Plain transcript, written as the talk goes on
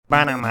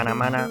Mana mana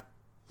mana.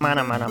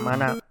 Mana mana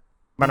mana.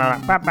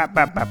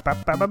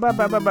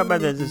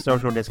 This is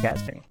Social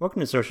Discasting.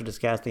 Welcome to Social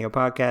Discasting, a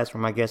podcast where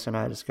my guests and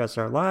I discuss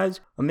our lives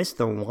amidst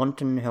the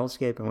wanton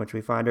hellscape in which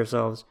we find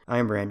ourselves. I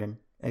am Brandon,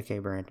 aka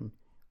Brandon.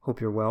 Hope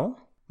you're well.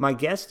 My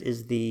guest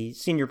is the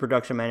senior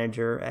production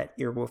manager at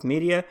Earwolf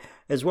Media,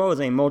 as well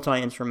as a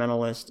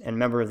multi-instrumentalist and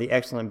member of the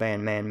excellent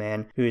band Man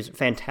Man, whose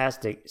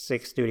fantastic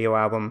sixth studio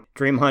album,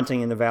 Dream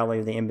Hunting in the Valley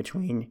of the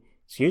In-Between,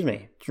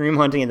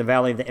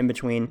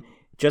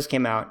 just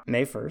came out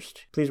May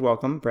 1st. Please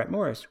welcome Brett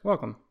Morris.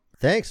 Welcome.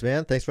 Thanks,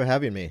 man. Thanks for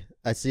having me.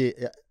 I see,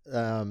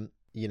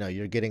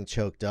 you're getting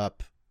choked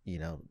up,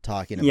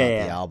 talking about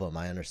the album.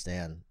 I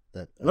understand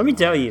that. Let me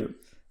tell you,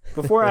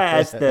 before I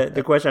ask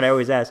the question I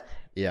always ask.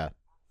 Yeah.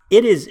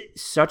 It is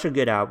such a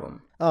good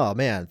album. Oh,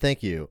 man.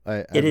 Thank you.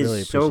 I it is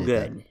really so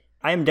appreciate good. that.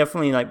 I am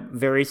definitely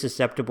very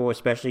susceptible,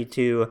 especially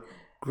to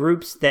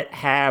groups that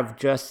have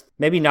just,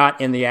 maybe not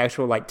in the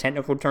actual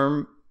technical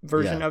term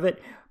version of it,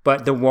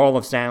 but the wall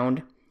of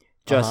sound.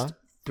 Just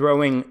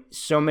throwing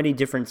so many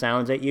different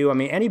sounds at you. I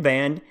mean, any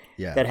band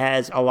that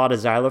has a lot of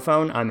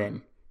xylophone, I'm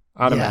in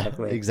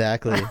automatically. Yeah,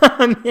 exactly.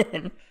 I'm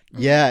in.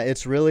 Yeah,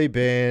 it's really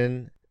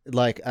been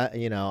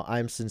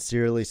I'm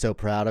sincerely so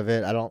proud of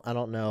it. I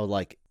don't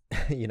know,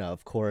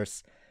 of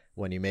course,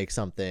 when you make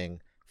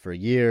something for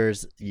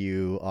years,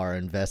 you are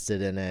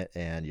invested in it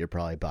and you're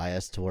probably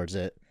biased towards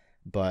it.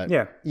 But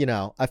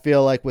I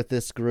feel like with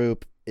this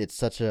group, it's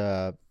such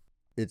a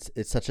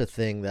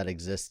thing that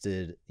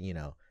existed,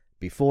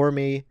 before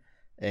me,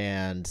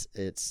 and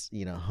it's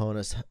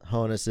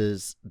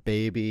Honus's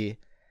baby,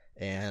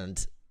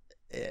 and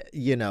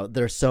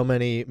there's so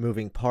many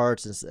moving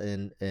parts,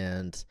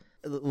 and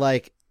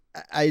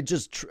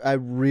I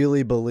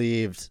really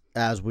believed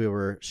as we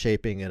were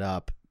shaping it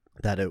up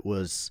that it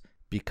was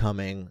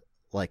becoming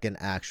an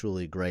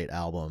actually great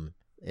album,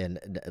 and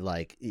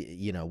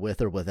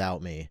with or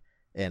without me,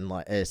 and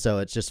so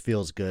it just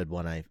feels good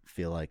when I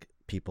feel like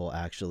people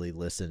actually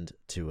listened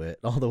to it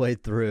all the way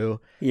through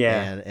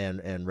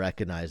and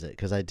recognize it,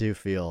 because I do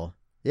feel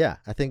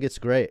I think it's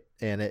great,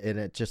 and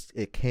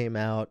it came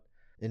out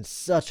in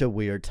such a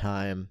weird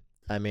time.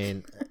 I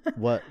mean,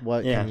 what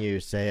can you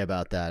say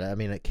about that? I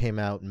mean, it came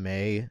out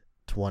May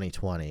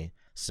 2020,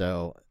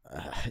 so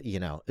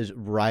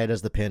right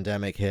as the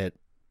pandemic hit.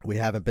 We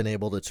haven't been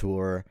able to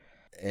tour,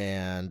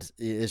 and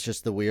it's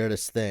just the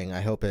weirdest thing. I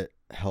hope it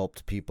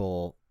helped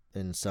people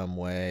in some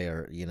way,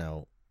 or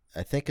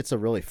I think it's a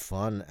really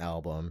fun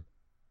album.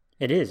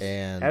 It is.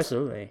 And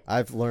absolutely.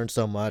 I've learned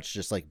so much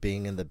just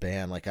being in the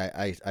band.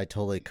 I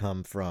totally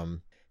come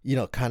from,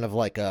 kind of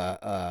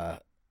a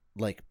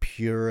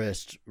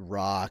purist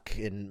rock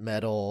and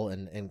metal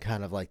and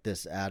kind of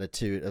this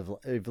attitude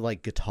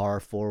of guitar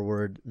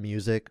forward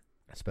music,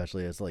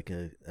 especially as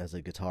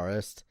a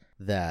guitarist,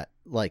 that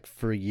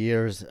for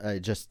years I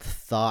just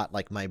thought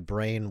my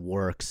brain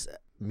works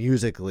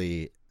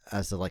musically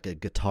as a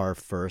guitar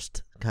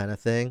first kind of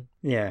thing.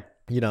 Yeah.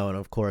 And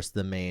of course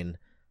the main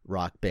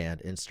rock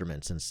band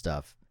instruments and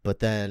stuff. But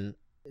then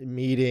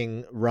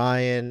meeting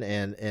Ryan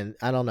and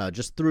I don't know,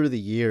 just through the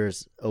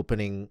years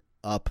opening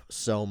up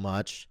so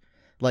much,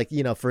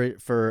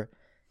 for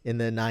in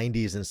the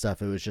 90s and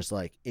stuff, it was just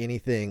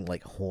anything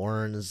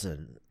horns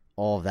and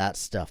all of that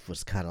stuff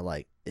was kind of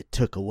it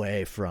took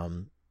away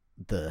from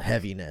the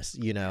heaviness,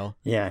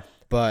 Yeah.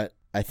 But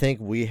I think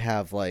we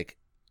have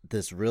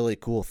this really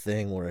cool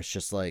thing where it's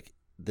just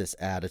this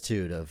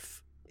attitude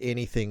of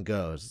anything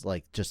goes,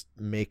 just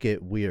make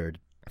it weird,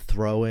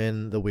 throw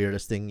in the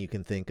weirdest thing you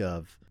can think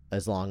of,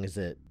 as long as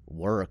it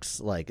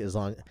works, as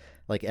long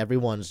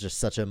everyone's just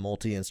such a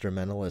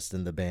multi-instrumentalist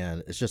in the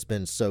band. It's just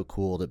been so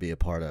cool to be a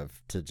part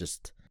of, to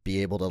just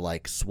be able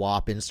to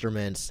swap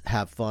instruments,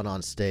 have fun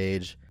on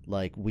stage.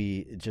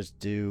 We just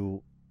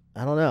do,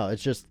 I don't know,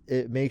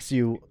 it makes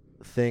you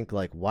think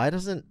why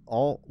don't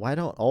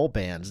all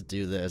bands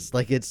do this?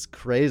 It's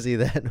crazy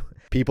that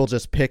people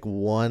just pick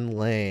one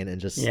lane and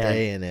just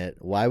stay in it.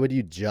 Why would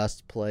you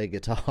just play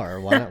guitar?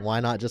 Why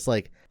not just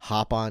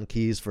hop on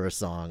keys for a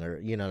song, or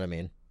what I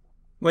mean?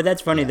 Well,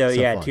 that's funny though.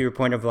 Fun. To your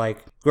point of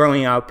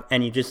growing up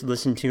and you just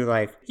listen to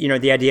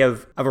the idea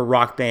of a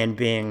rock band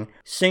being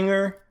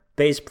singer,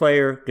 bass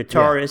player,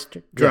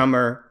 guitarist,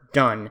 drummer,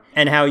 done,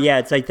 and how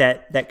it's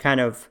that kind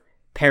of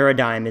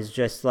paradigm is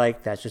just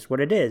that's just what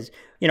it is.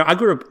 I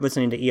grew up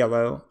listening to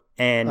ELO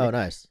and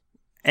nice,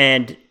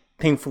 and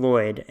Pink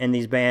Floyd, and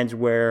these bands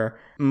where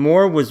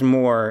more was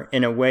more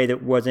in a way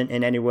that wasn't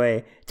in any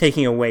way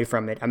taking away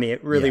from it. I mean,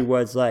 it really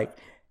was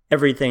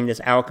everything,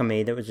 this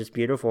alchemy that was just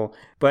beautiful.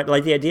 But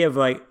the idea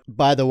of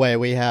by the way,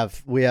 we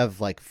have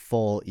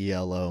full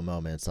ELO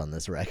moments on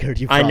this record.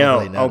 You I know.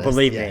 Noticed. Oh,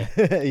 believe me.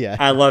 Yeah.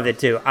 I love it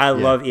too. I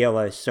love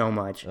ELO so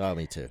much. Oh,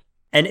 me too.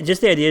 And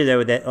just the idea,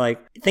 though, that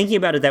thinking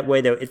about it that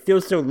way, though, it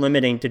feels so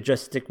limiting to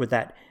just stick with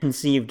that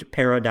conceived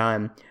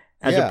paradigm,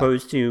 as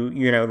opposed to,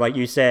 like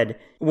you said,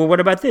 well, what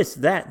about this,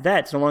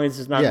 that? So long as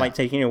it's not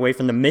taking away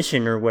from the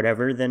mission or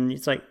whatever, then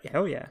it's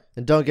hell yeah.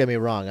 And don't get me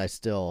wrong, I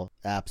still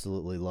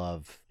absolutely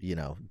love,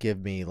 give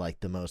me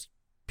the most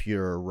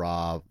pure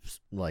raw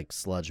like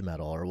sludge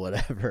metal or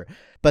whatever.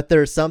 But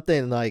there's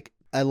something like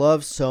I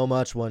love so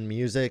much when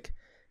music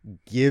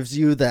gives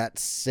you that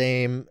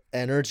same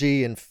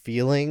energy and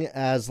feeling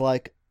as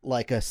like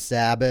a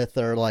Sabbath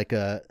or like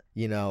a,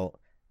 you know,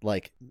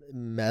 like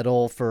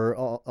metal for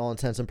all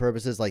intents and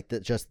purposes, like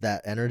just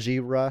that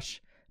energy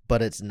rush,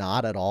 but it's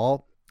not at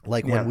all.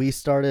 Like when we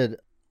started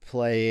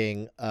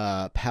playing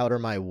Powder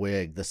My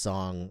Wig, the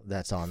song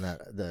that's on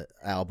the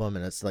album,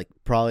 and it's like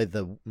probably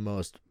the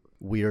most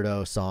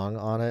weirdo song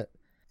on it.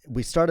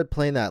 We started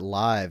playing that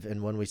live,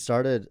 and when we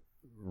started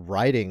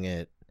writing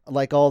it,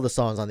 like all the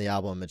songs on the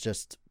album, it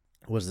just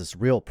was this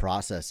real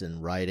process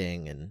in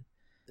writing and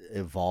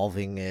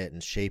evolving it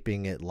and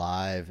shaping it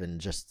live.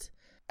 And just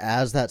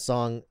as that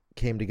song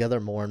came together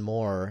more and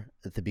more,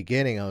 at the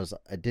beginning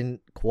I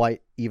didn't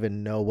quite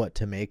even know what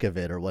to make of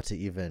it or what to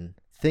even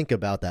think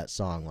about that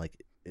song.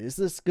 Like, is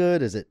this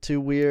good? Is it too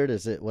weird?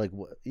 Is it like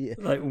what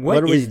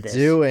are we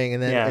doing?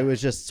 And then it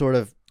was just sort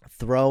of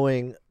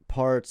throwing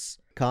parts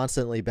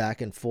constantly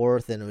back and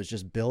forth, and it was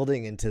just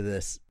building into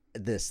this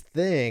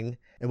thing.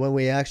 And when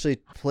we actually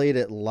played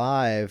it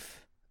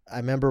live, I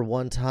remember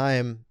one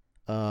time,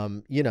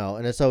 you know,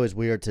 and it's always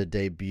weird to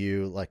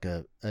debut like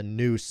a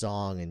new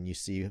song and you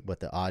see what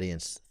the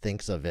audience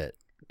thinks of it,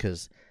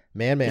 because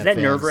Man is that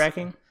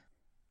nerve-wracking?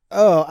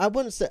 Oh, I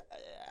wouldn't say.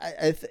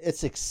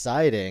 It's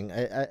exciting.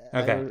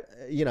 Okay.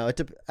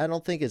 I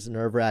don't think it's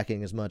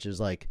nerve-wracking as much as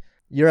like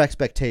your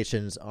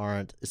expectations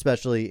aren't,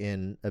 especially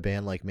in a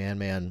band like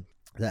Man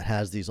that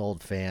has these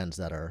old fans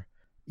that are,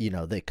 you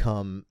know, they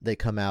come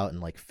out in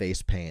like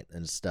face paint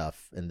and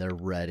stuff, and they're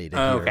ready to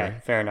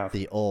hear fair enough.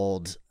 the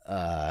old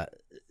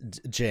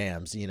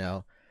jams, you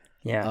know.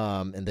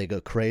 Yeah. And they go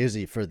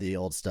crazy for the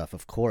old stuff,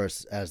 of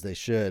course, as they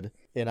should.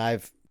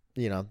 And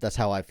that's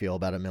how I feel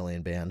about a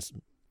million bands.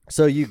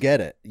 So you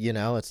get it, you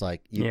know, it's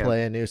like you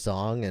play a new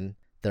song and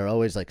they're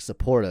always like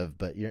supportive,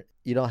 but you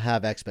don't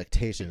have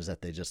expectations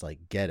that they just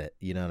like get it.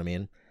 You know what I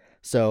mean?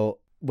 So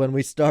when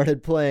we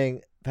started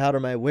playing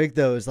Powder My Wig,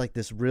 though, is like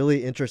this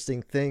really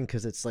interesting thing,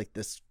 because it's like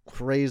this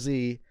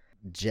crazy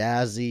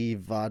jazzy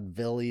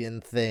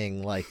vaudevillian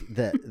thing like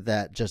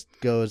that just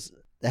goes,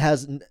 it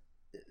has,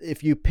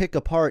 if you pick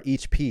apart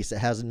each piece, it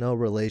has no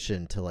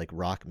relation to like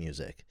rock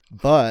music,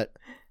 but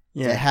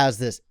it has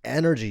this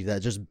energy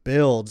that just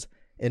builds.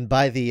 And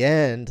by the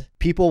end,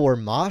 people were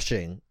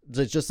moshing.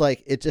 It's just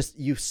like,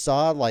 you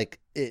saw like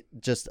it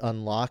just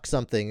unlock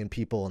something in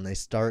people, and they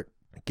start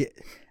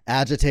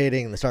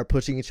agitating and they start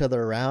pushing each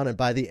other around. And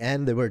by the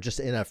end, they were just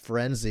in a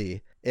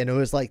frenzy. And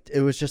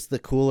it was just the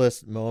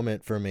coolest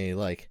moment for me.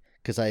 Like,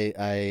 cause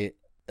I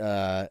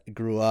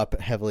grew up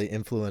heavily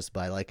influenced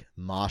by like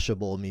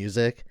moshable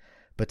music,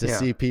 but to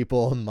see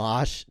people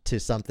mosh to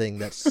something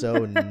that's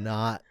so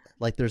not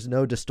like, there's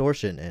no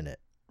distortion in it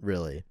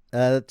really.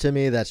 To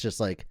me, that's just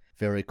like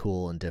very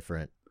cool and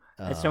different.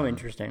 It's so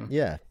interesting.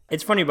 Yeah.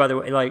 It's funny, by the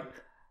way, like,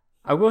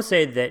 I will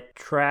say that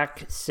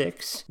track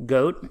 6,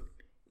 Goat,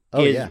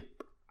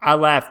 I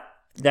laugh.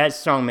 That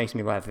song makes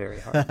me laugh very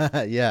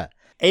hard. Yeah.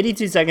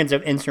 82 seconds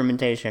of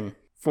instrumentation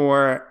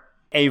for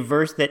a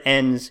verse that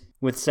ends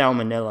with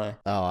salmonella.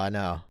 Oh, I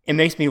know. It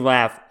makes me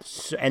laugh.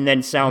 And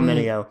then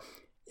salmonello.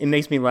 It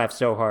makes me laugh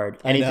so hard.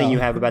 Anything you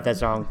have about that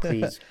song,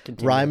 please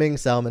continue. Rhyming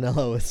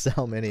salmonella with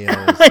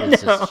salmonello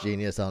is just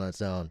genius on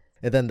its own.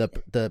 And then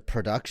the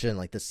production,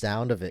 like the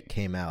sound of it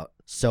came out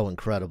so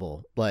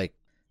incredible. Like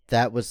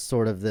that was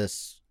sort of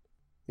this,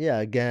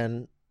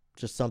 again,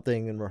 just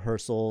something in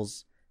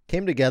rehearsals.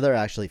 Came together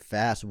actually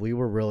fast. We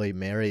were really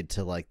married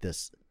to like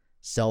this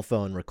cell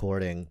phone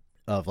recording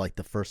of like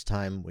the first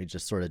time we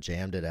just sort of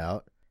jammed it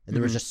out. And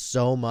there was just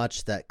so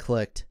much that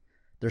clicked.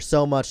 There's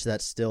so much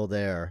that's still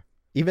there.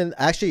 Even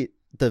actually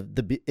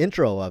the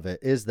intro of it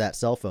is that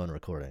cell phone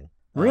recording.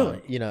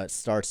 Really? It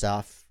starts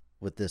off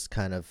with this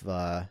kind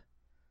of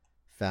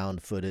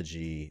found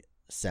footage-y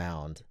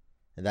sound,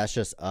 and that's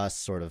just us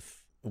sort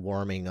of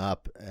warming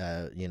up,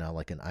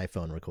 like an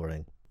iPhone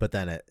recording. But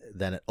then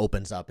it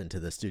opens up into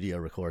the studio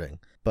recording.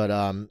 But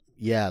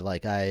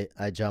like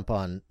I jump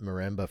on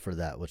marimba for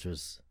that, which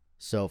was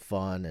so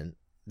fun. And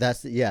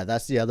that's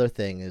the other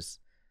thing is,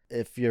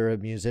 if you're a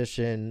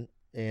musician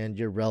and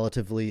you're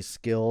relatively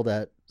skilled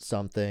at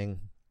something,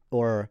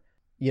 or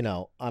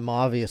I'm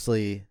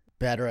obviously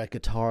better at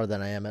guitar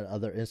than I am at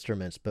other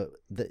instruments, but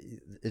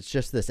it's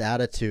just this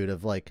attitude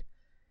of like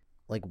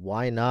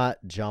why not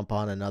jump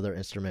on another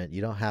instrument?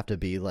 You don't have to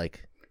be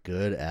like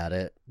good at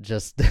it.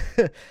 Just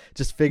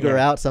figure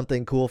out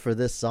something cool for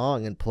this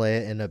song and play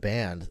it in a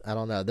band. I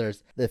don't know.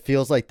 It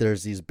feels like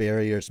there's these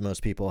barriers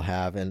most people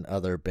have in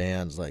other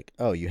bands, like,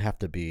 oh, you have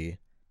to be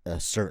a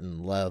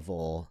certain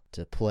level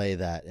to play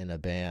that in a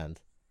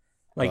band.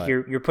 Like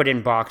you're put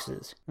in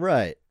boxes.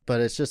 Right.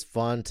 But it's just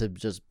fun to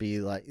just be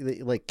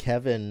like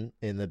Kevin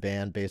in the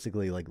band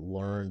basically like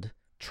learned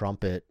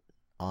trumpet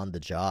on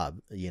the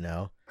job,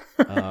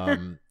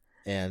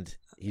 and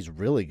he's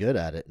really good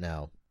at it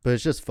now. But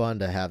it's just fun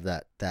to have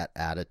that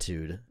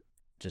attitude,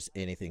 just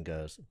anything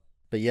goes.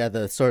 But yeah,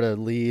 the sort of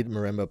lead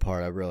marimba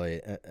part, I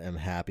really am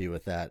happy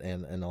with that.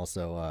 And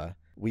also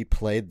we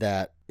played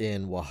that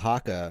in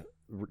Oaxaca.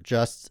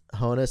 Just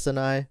Honus and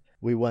I,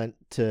 we went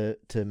to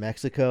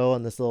Mexico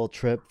on this little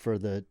trip for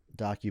the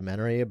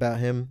documentary about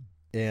him,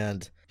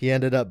 and he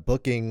ended up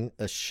booking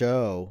a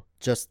show,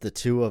 just the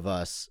two of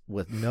us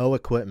with no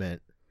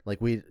equipment. Like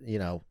we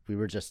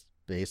were just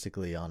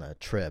basically on a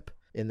trip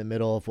in the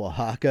middle of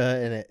Oaxaca,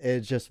 and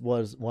it just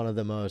was one of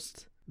the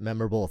most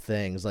memorable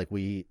things. Like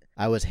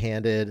I was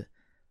handed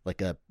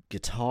like a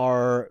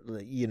guitar,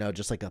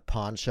 just like a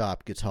pawn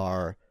shop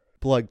guitar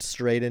plugged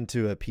straight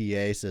into a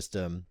PA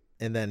system.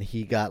 And then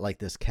he got like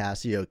this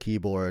Casio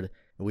keyboard,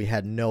 and we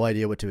had no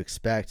idea what to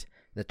expect.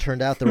 And it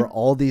turned out there were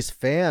all these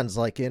fans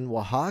like in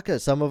Oaxaca.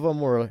 Some of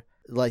them were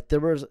like, there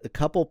was a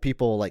couple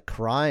people like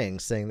crying,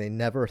 saying they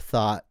never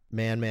thought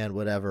Man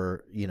would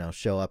ever,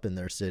 show up in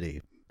their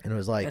city. And it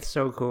was like, that's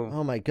so cool.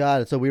 Oh my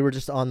God. So we were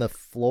just on the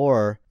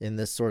floor in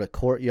this sort of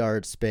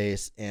courtyard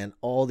space, and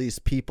all these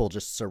people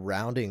just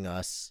surrounding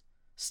us,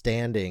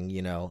 standing,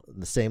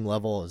 the same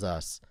level as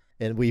us.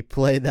 And we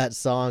played that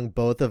song,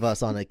 both of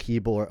us on a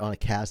keyboard, on a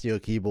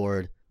Casio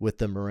keyboard with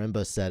the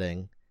marimba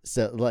setting.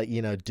 So like,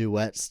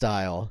 duet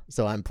style.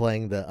 So I'm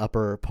playing the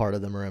upper part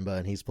of the marimba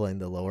and he's playing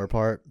the lower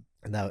part.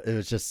 And it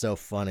was just so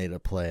funny to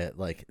play it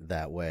like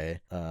that way.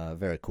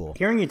 Very cool.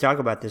 Hearing you talk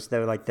about this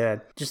though, like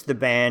the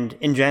band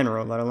in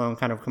general, let alone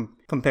kind of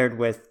compared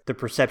with the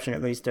perception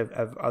at least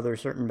of other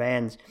certain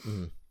bands,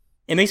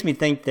 it makes me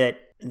think that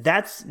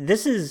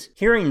this is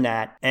hearing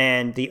that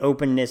and the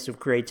openness of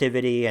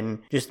creativity and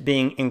just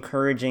being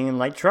encouraging and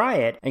like try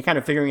it and kind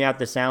of figuring out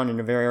the sound in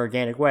a very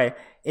organic way.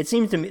 It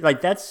seems to me like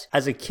that's,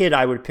 as a kid,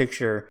 I would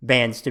picture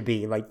bands to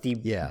be like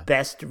the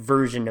best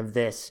version of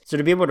this. So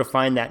to be able to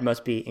find that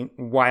must be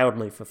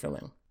wildly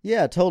fulfilling.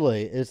 Yeah,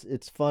 totally.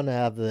 It's fun to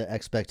have the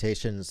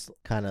expectations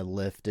kind of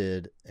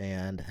lifted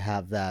and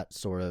have that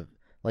sort of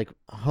like,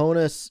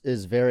 Honus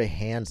is very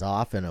hands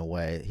off in a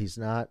way. He's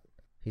not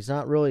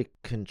really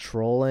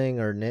controlling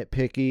or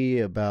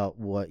nitpicky about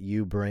what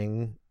you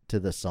bring to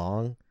the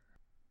song.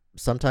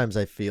 Sometimes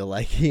I feel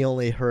like he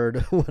only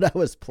heard what I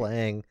was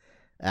playing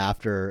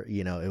after,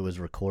 it was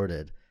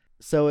recorded.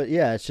 So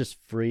it's just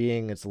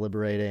freeing. It's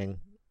liberating.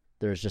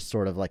 There's just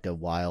sort of like a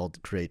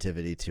wild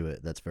creativity to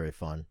it. That's very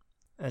fun.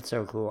 That's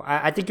so cool.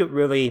 I think it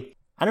really,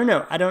 I don't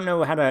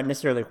know how to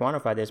necessarily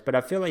quantify this, but I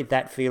feel like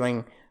that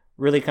feeling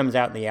really comes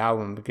out in the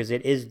album because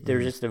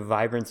there's just a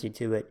vibrancy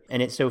to it,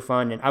 and it's so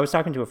fun. And I was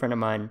talking to a friend of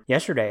mine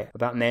yesterday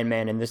about Man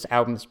and this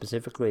album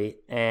specifically,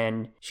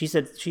 and she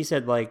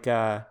said like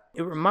it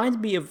reminds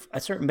me of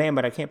a certain band,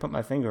 but I can't put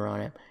my finger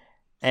on it.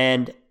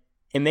 And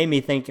it made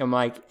me think, I'm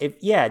like,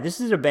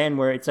 this is a band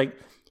where it's like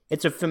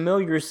it's a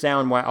familiar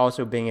sound while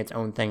also being its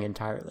own thing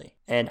entirely,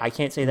 and I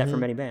can't say that for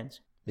many bands.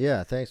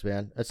 Yeah, thanks,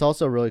 man. It's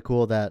also really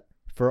cool that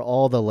for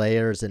all the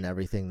layers and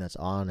everything that's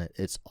on it,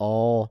 it's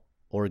all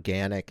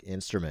organic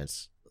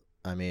instruments.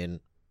 I mean,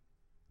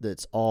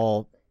 it's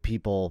all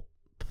people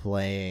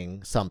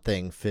playing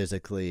something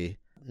physically,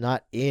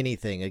 not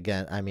anything.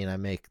 Again, I mean, I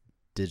make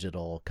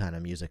digital kind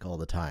of music all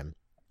the time,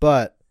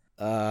 but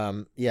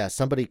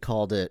somebody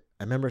called it,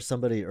 I remember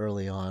somebody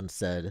early on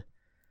said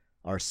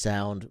our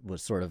sound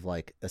was sort of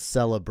like a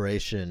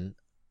celebration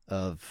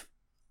of,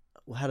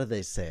 how do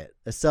they say it?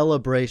 A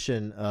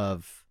celebration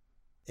of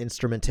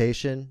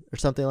instrumentation or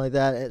something like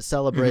that. A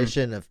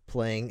celebration of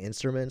playing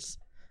instruments.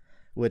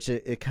 Which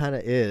it kind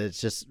of is.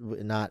 It's just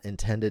not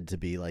intended to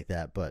be like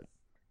that, but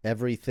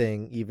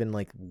everything, even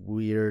like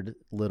weird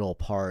little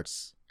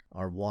parts,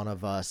 are one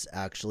of us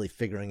actually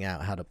figuring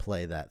out how to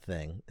play that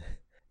thing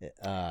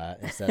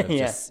instead of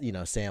just,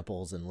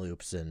 samples and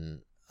loops and,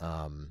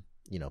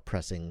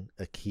 pressing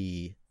a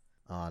key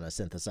on a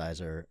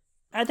synthesizer.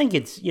 I think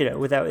it's,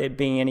 without it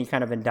being any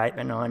kind of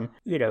indictment on,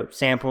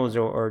 samples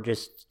or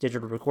just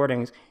digital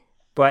recordings,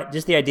 but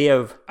just the idea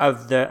of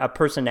a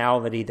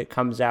personality that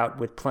comes out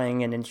with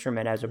playing an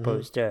instrument as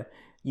opposed to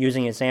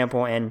using a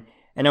sample and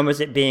almost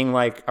it being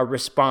like a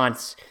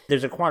response.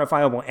 There's a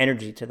quantifiable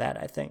energy to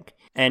that, I think.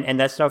 And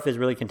that stuff is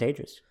really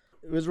contagious.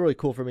 It was really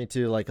cool for me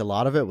too. Like a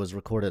lot of it was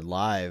recorded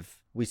live.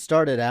 We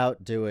started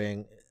out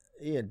doing,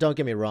 don't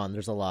get me wrong,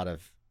 there's a lot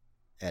of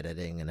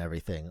editing and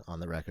everything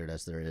on the record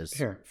as there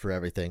is for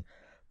everything.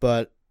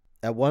 But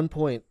at one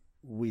point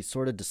we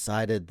sort of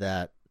decided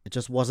that it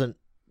just wasn't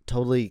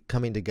totally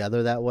coming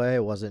together that way.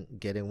 It wasn't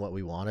getting what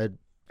we wanted.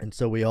 And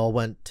so we all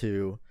went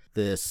to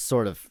this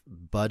sort of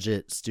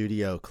budget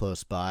studio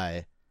close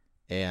by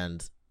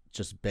and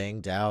just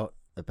banged out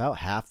about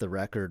half the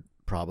record,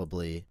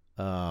 probably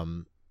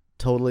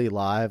totally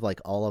live,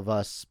 like all of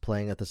us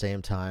playing at the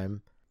same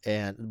time,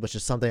 and which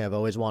is something I've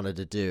always wanted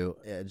to do.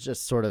 It's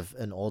just sort of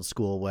an old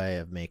school way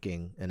of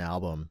making an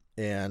album,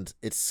 and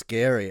it's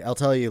scary. I'll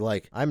tell you,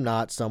 like, I'm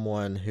not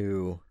someone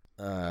who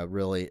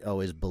really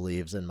always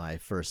believes in my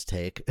first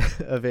take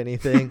of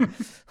anything.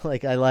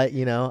 Like I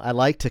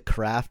like to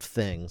craft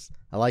things.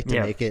 I like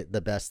to make it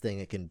the best thing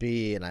it can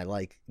be. And I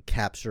like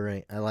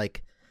capturing,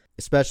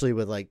 especially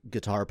with like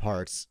guitar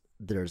parts,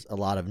 there's a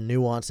lot of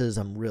nuances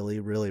I'm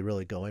really, really,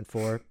 really going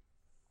for.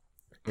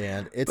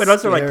 And it's, but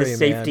also scary,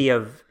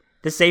 like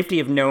the safety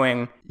of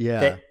knowing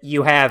that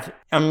you have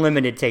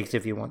unlimited takes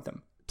if you want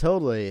them.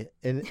 Totally.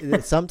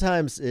 And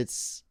sometimes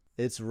it's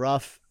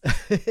rough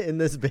in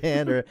this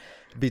band, or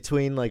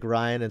between like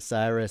Ryan and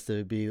Cyrus.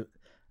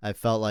 I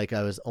felt like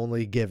I was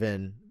only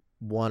given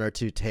 1 or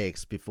 2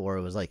 takes before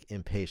it was like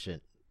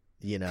impatient,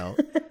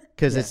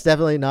 because it's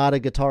definitely not a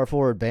guitar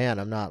forward band.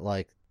 I'm not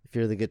like, if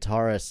you're the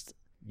guitarist,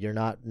 you're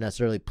not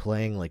necessarily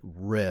playing like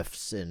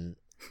riffs, and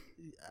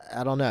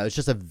I don't know. It's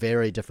just a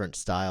very different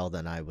style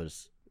than I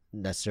was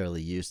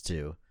necessarily used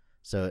to.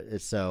 So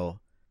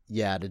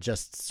to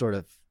just sort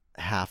of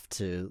have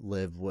to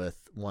live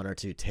with 1 or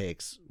 2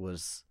 takes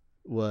was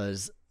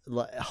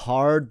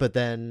hard, but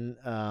then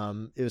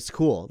it was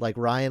cool. Like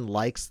Ryan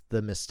likes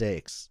the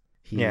mistakes.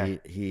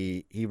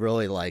 He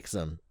really likes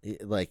them.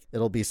 Like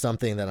it'll be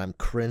something that I'm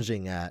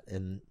cringing at,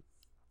 and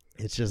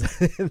it's just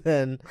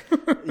then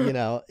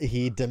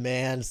he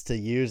demands to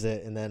use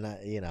it, and then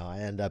I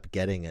end up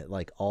getting it.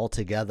 Like all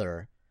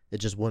together, it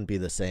just wouldn't be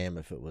the same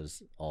if it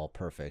was all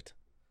perfect.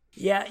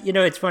 Yeah,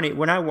 it's funny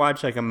when I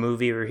watch like a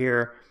movie or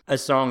hear a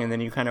song, and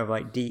then you kind of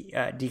like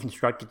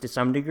deconstruct it to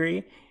some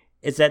degree.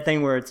 It's that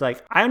thing where it's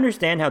like, I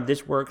understand how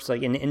this works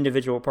like in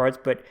individual parts,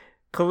 but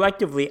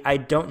collectively, I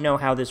don't know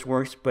how this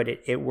works, but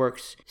it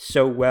works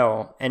so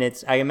well. And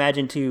I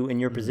imagine too, in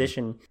your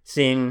position,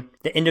 seeing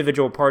the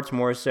individual parts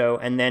more so,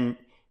 and then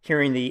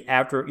hearing the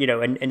after,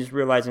 and just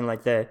realizing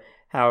like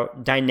how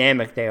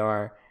dynamic they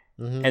are.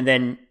 Mm-hmm. And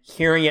then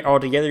hearing it all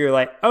together, you're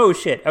like, oh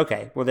shit,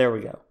 okay, well there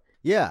we go.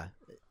 Yeah.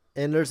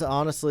 And there's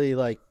honestly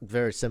like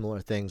very similar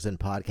things in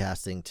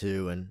podcasting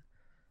too,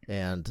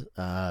 and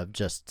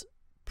just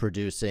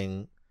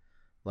producing,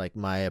 like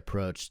my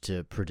approach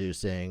to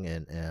producing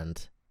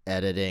and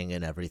editing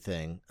and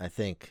everything. I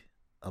think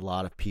a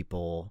lot of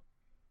people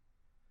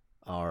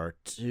are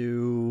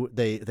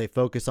they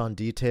focus on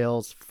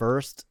details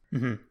first,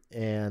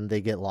 and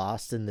they get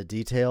lost in the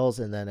details,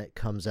 and then it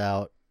comes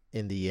out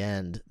in the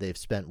end they've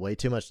spent way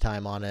too much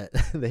time on it.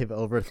 They've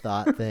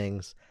overthought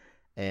things,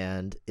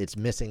 and it's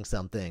missing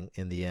something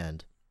in the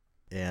end.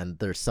 And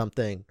there's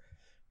something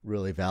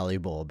really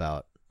valuable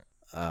about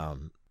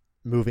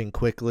moving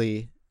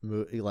quickly,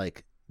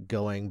 like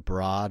going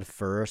broad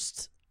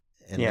first,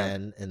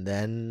 and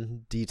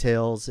then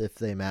details if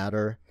they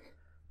matter.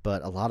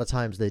 But a lot of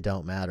times they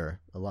don't matter.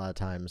 A lot of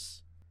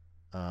times,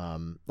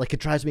 like it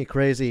drives me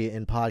crazy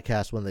in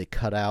podcasts when they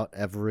cut out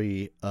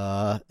every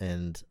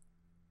and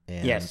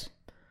yes,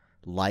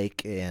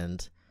 like,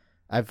 and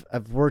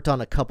I've worked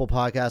on a couple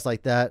podcasts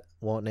like that.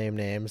 Won't name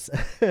names,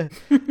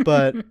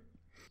 but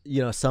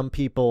some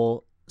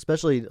people,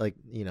 especially like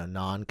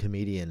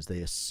non-comedians, they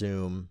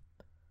assume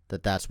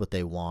that that's what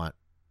they want,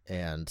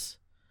 and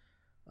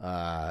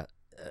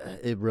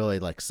it really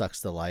like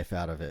sucks the life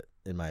out of it,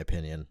 in my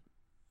opinion.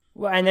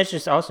 Well, and that's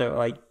just also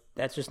like,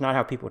 that's just not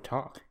how people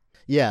talk.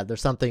 Yeah,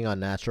 there's something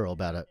unnatural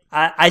about it.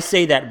 I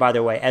say that, by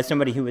the way, as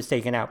somebody who has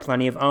taken out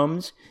plenty of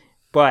ums,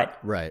 but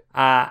right.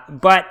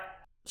 But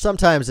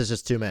sometimes it's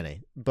just too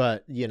many.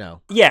 But yeah,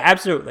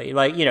 absolutely.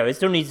 Like it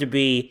still needs to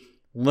be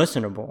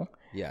listenable.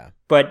 Yeah.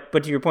 But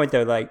to your point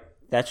though, like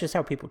that's just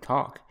how people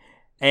talk.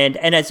 And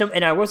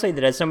I will say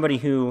that as somebody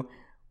who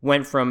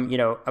went from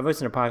I've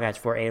listened to podcasts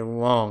for a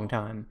long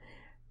time,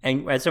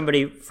 and as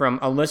somebody from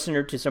a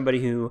listener to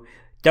somebody who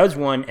does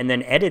one and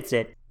then edits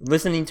it,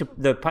 listening to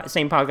the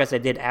same podcast I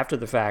did after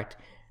the fact,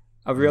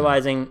 of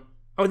realizing,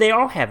 oh, they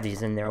all have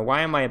these in there.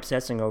 Why am I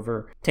obsessing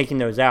over taking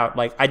those out?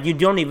 Like I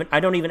don't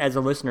even as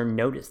a listener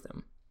notice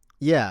them.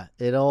 Yeah,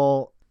 it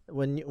all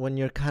when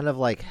you're kind of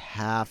like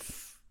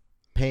half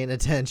paying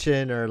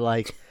attention, or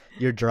like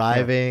you're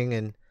driving,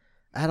 and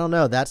I don't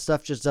know, that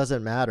stuff just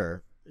doesn't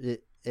matter.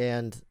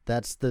 And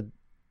that's the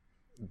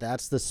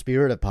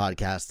spirit of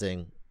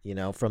podcasting,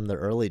 from the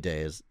early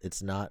days.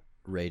 It's not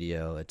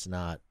radio. It's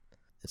not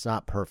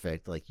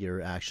perfect. Like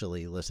you're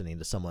actually listening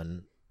to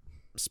someone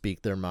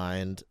speak their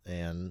mind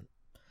and,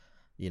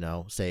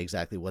 say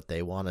exactly what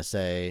they want to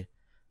say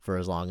for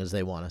as long as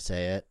they want to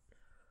say it.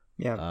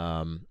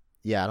 Yeah.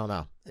 Yeah, I don't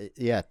know.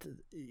 Yeah.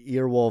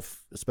 Earwolf,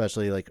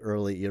 especially like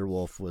early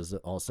Earwolf, was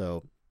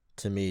also,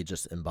 to me,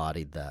 just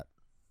embodied that.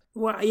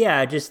 Well,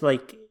 yeah, just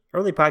like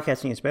early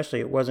podcasting, especially,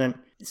 it wasn't,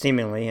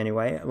 seemingly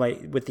anyway,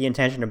 like with the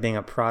intention of being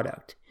a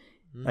product.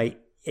 Like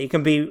it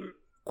can be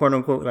quote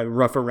unquote like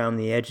rough around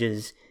the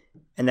edges,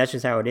 and that's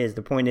just how it is.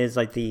 The point is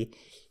like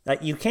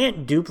you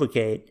can't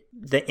duplicate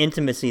the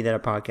intimacy that a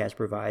podcast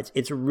provides.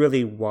 It's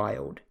really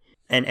wild.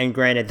 And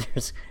granted,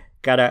 there's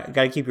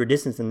gotta keep your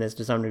distance in this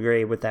to some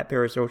degree with that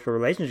parasocial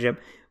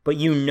relationship, but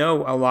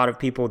a lot of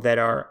people that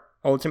are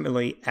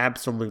ultimately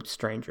absolute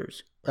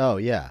strangers. Oh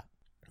yeah.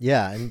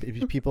 Yeah,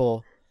 and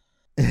people,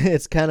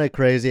 it's kind of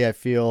crazy. I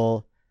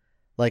feel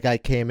like I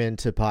came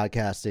into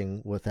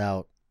podcasting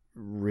without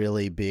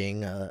really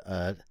being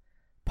a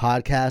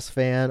podcast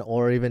fan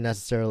or even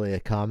necessarily a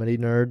comedy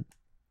nerd.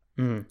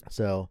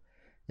 So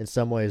in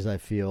some ways I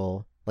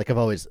feel like I've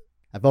always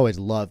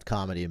loved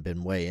comedy and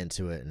been way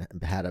into it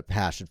and had a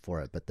passion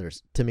for it, but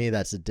there's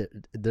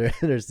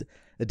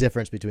a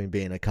difference between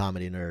being a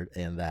comedy nerd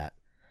and that.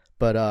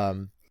 But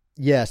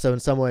yeah, so in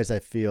some ways I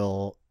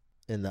feel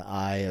in the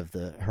eye of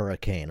the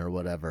hurricane or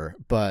whatever,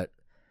 but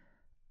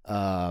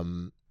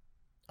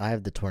Eye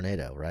of the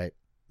Tornado, right?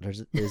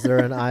 Is there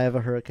an Eye of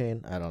a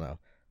Hurricane? I don't know.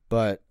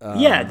 But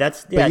yeah,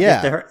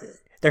 the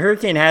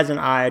hurricane has an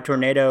eye. A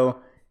tornado,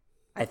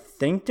 I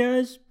think,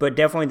 does, but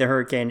definitely the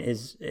hurricane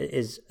is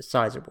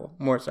sizable,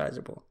 more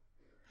sizable.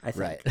 I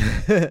think.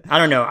 Right. I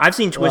don't know. I've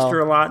seen Twister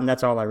a lot, and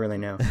that's all I really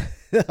know.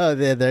 Oh,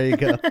 there you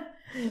go.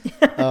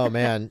 Oh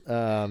man,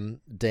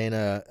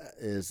 Dana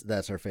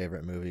that's her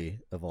favorite movie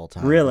of all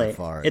time. Really, by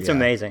far. It's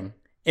amazing.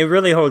 It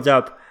really holds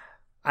up.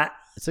 I've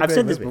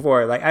said this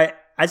before. Like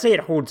I say, it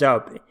holds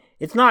up.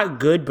 It's not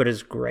good, but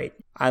it's great.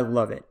 I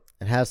love it.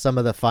 It has some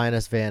of the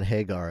finest Van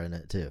Hagar in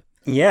it too.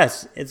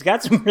 Yes, it's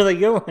got some really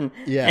good one.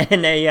 Yeah,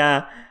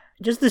 and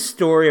just the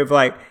story of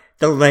like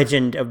the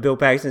legend of Bill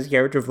Paxton's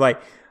character of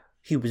like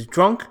he was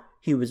drunk,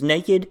 he was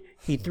naked,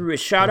 he threw a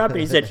shot up, and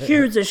he said,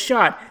 "Here's a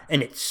shot,"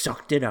 and it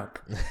sucked it up.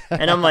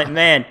 And I'm like,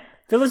 man,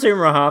 Philip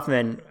Seymour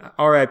Hoffman,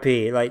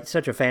 R.I.P., like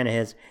such a fan of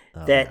his,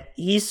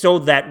 he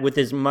sold that with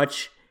as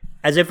much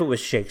as if it was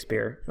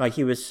Shakespeare. Like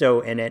he was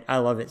so in it. I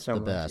love it so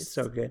much. Best. It's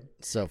so good.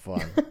 So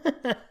fun.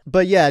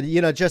 But yeah,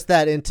 just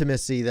that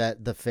intimacy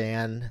that the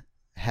fan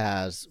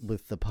has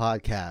with the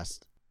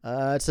podcast.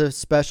 It's a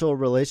special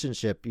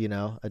relationship,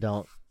 I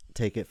don't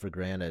take it for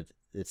granted.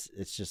 It's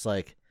just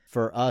like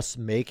for us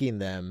making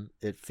them,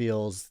 it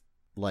feels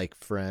like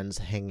friends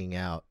hanging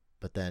out.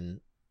 But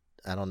then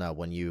I don't know,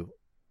 when you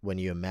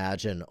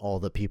imagine all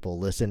the people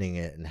listening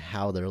it and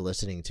how they're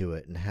listening to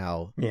it and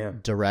how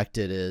direct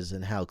it is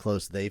and how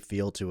close they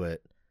feel to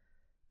it,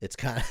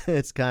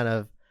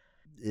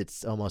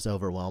 it's almost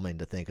overwhelming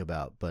to think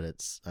about,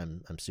 but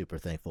I'm super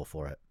thankful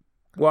for it.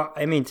 Well,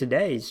 I mean,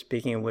 today,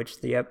 speaking of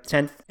which, the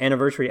 10th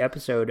anniversary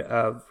episode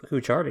of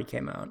Who Charted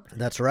came out.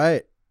 That's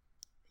right.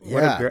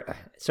 Yeah.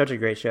 Such a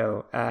great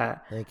show.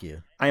 Thank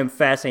you. I am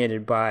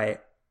fascinated by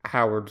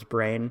Howard's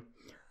brain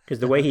because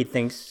the way he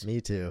thinks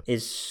Me too.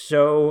 It's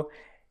so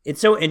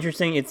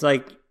interesting. It's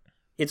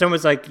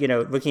almost like,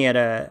 looking at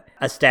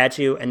a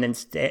statue and then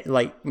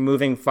like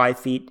moving 5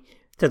 feet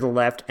to the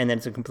left and then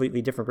it's a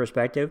completely different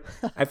perspective.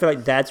 I feel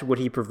like that's what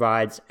he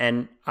provides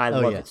and I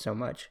love it so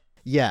much.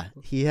 Yeah,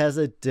 he has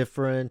a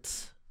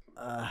different.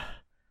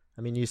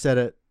 You said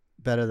it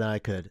better than I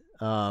could.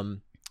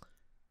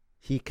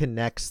 He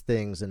connects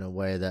things in a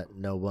way that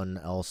no one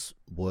else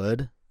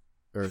would,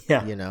 or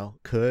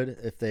could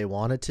if they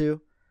wanted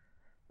to.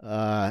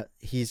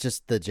 He's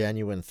just the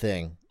genuine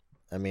thing.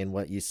 I mean,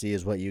 what you see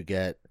is what you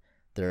get.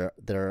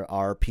 There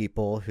are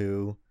people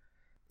who,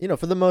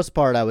 for the most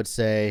part, I would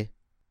say,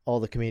 all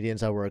the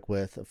comedians I work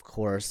with, of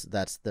course,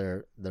 that's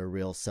their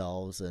real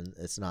selves, and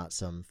it's not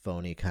some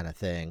phony kind of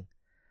thing.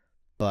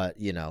 But,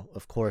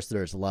 of course,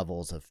 there's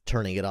levels of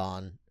turning it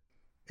on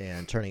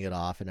and turning it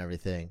off and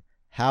everything.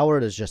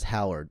 Howard is just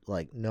Howard,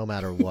 like no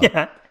matter what.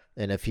 Yeah.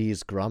 And if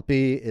he's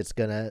grumpy, it's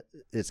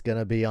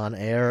gonna be on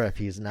air. If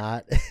he's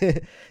not,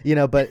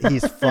 but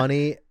he's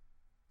funny.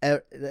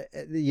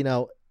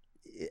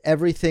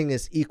 Everything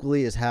is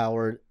equally as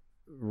Howard.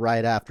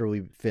 Right after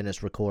we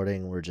finish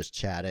recording, we're just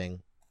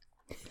chatting.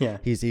 Yeah,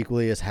 he's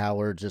equally as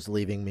Howard, just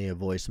leaving me a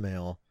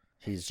voicemail.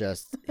 He's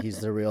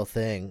the real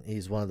thing.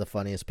 He's one of the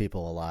funniest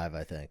people alive,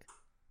 I think.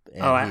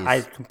 And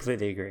I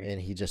completely agree.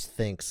 And he just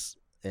thinks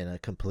in a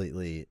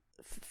completely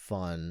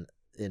fun,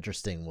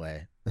 interesting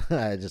way.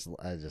 I just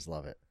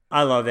love it.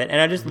 I love it. And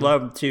I just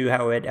love too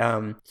how it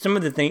some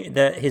of the thing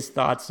that his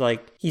thoughts,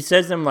 like he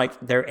says them like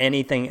they're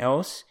anything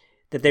else,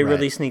 that they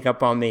really sneak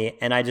up on me,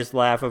 and I just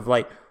laugh of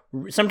like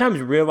sometimes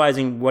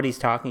realizing what he's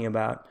talking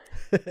about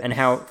and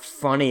how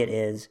funny it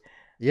is.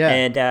 Yeah.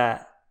 And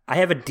I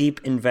have a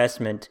deep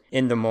investment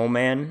in the Mole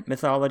Man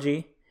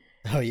mythology.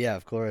 Oh yeah,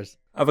 of course.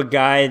 Of a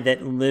guy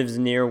that lives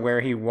near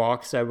where he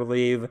walks, I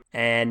believe,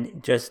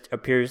 and just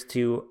appears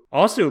to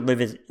also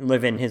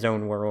live in his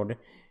own world,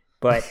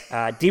 but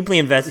deeply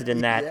invested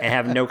in that and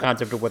have no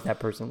concept of what that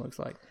person looks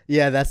like.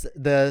 Yeah, that's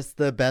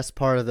the best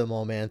part of the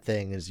Mole Man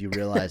thing is you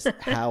realize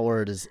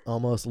Howard is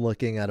almost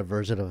looking at a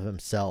version of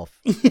himself.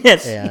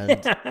 Yes.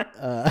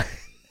 And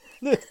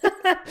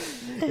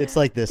it's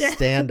like this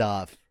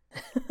standoff.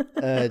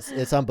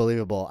 It's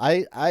unbelievable.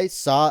 I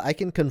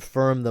can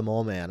confirm the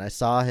Mole Man. I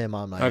saw him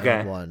on my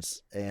own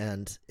once,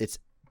 and it's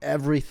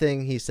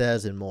everything he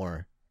says and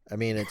more. I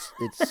mean,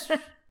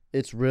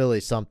 it's really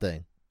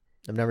something.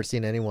 I've never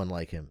seen anyone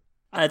like him.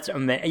 That's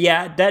amazing.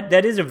 Yeah,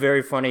 that is a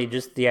very funny.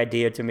 Just the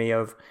idea to me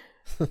of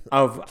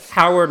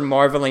Howard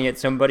marveling at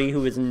somebody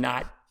who is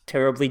not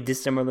terribly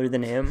dissimilar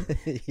than him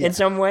in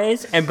some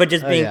ways, but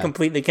just being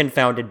completely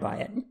confounded by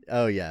it.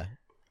 Oh yeah,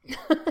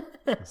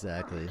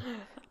 exactly.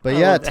 But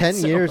yeah, 10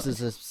 years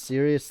is a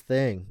serious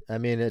thing. I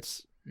mean,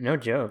 it's no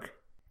joke.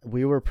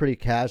 We were pretty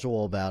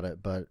casual about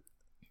it, but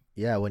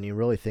yeah, when you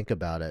really think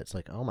about it, it's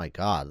like, oh my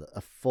God, a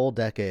full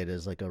decade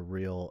is like a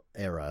real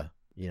era.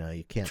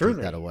 You can't take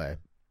that away.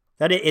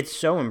 It's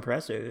so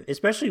impressive,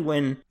 especially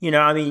when,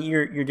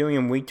 you're doing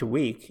them week to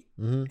week.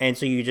 Mm-hmm. And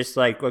so you just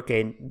like,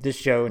 okay, this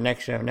show,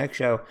 next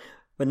show.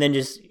 But then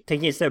just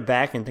taking a step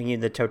back and thinking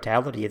of the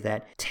totality of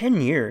that. 10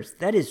 years,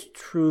 that is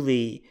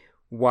truly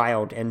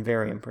wild and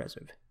very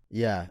impressive.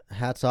 Yeah,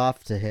 hats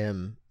off to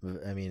him.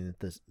 I mean,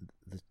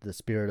 the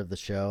spirit of the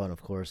show, and of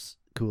course,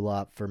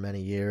 Kulop for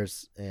many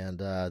years, and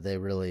they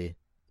really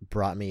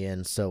brought me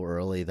in so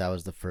early. That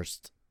was the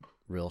first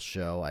real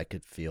show I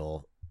could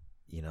feel,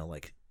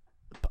 like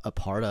a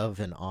part of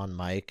and on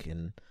mic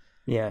and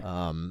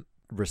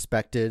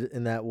respected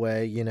in that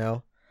way,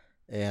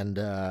 and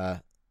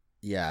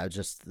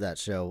just that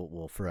show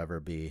will forever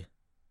be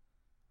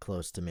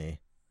close to me.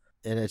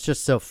 And it's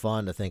just so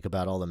fun to think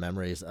about all the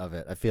memories of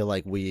it. I feel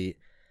like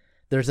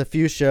there's a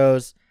few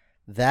shows,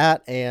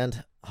 that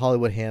and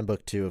Hollywood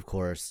Handbook 2, of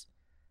course.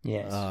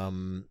 Yes.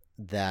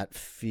 That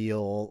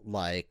feel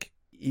like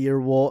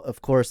Earwolf.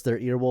 Of course, they're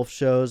Earwolf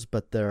shows,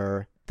 but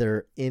they're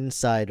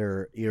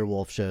insider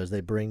Earwolf shows.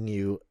 They bring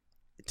you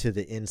to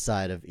the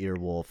inside of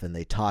Earwolf, and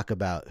they talk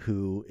about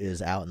who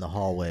is out in the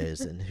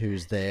hallways and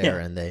who's there,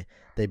 and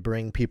they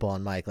bring people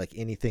on mic, like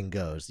anything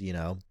goes.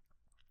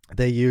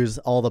 They use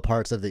all the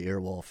parts of the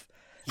Earwolf.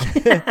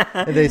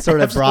 And they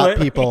sort of brought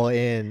people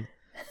in.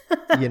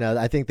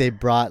 I think they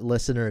brought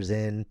listeners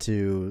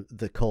into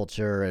the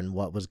culture and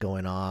what was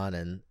going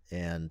on,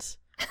 and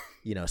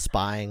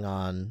spying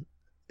on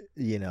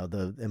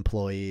the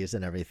employees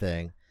and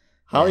everything.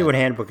 Hollywood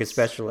Handbook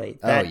especially.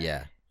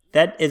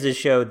 That is a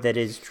show that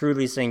is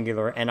truly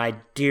singular, and I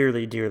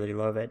dearly, dearly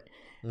love it.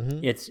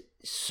 Mm-hmm. It's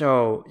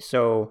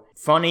so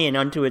funny and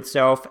unto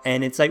itself,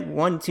 and it's like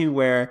one too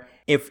where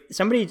if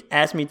somebody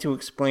asked me to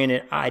explain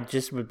it, I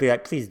just would be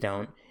like, please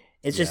don't.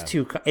 It's just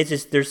too. It's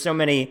just there's so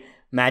many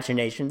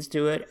machinations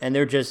to it, and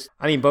they're just.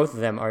 I mean, both of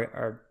them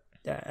are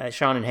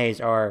Sean and Hayes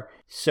are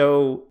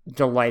so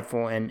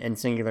delightful and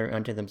singular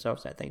unto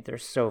themselves. I think they're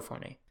so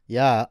funny.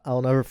 Yeah,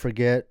 I'll never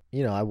forget.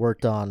 I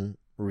worked on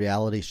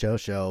Reality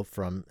Show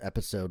from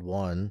episode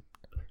 1.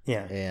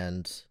 Yeah,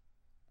 and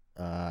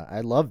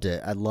I loved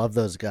it. I love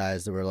those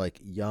guys that were like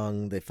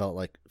young. They felt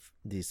like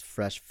these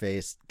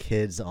fresh-faced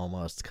kids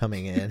almost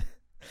coming in.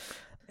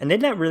 And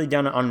they'd not really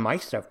done on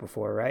mic stuff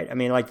before, right? I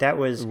mean, like that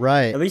was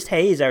right. At least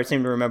Hayes, I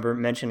seem to remember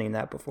mentioning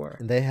that before.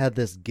 And they had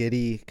this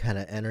giddy kind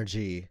of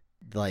energy,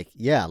 like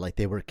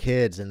they were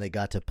kids and they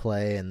got to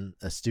play in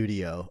a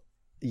studio,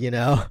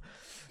 Yeah.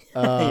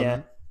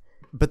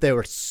 But they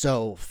were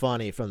so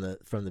funny from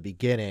the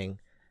beginning,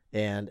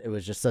 and it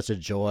was just such a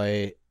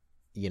joy,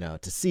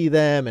 to see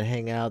them and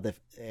hang out.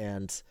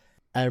 And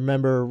I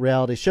remember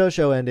Reality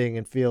Show ending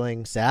and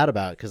feeling sad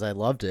about it because I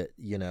loved it,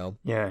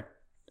 Yeah.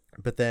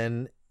 But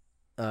then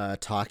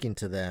talking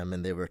to them,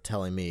 and they were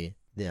telling me,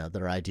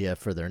 their idea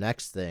for their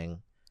next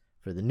thing,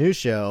 for the new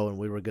show, and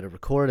we were going to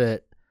record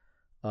it.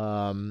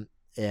 And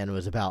it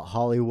was about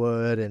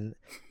Hollywood, and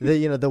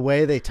the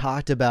way they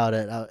talked about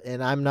it.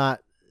 And I'm not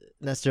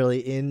necessarily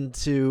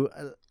into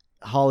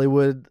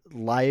Hollywood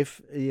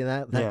life,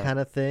 that kind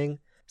of thing.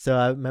 So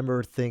I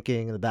remember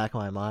thinking in the back of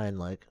my mind,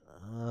 like,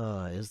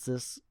 oh, is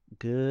this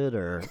good?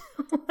 Or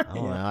I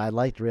don't know. I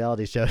liked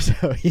reality shows,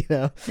 so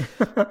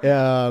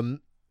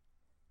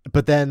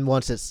but then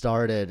once it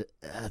started,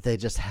 they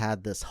just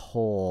had this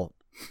whole,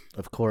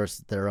 of course,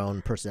 their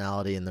own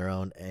personality and their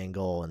own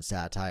angle and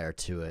satire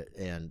to it,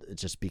 and it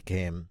just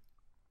became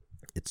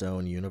its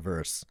own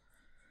universe.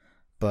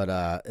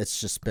 But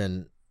it's just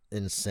been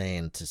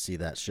insane to see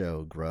that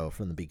show grow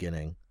from the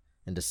beginning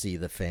and to see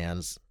the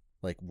fans,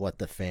 like what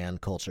the fan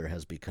culture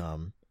has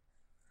become.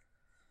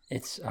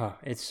 It's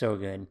so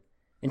good.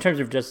 In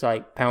terms of just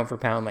like pound for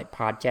pound, like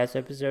podcast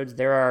episodes,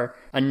 there are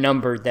a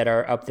number that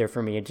are up there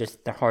for me. It's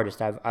just the hardest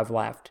I've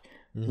laughed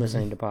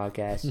listening to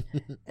podcasts.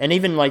 And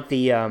even like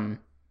the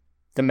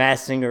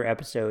Masked Singer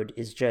episode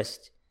is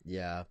just,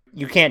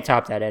 you can't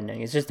top that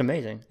ending. It's just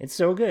amazing. It's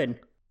so good.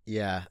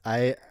 Yeah.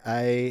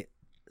 I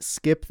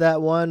skipped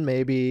that one.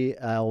 Maybe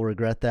I'll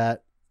regret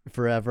that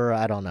forever.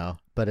 I don't know,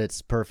 but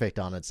it's perfect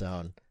on its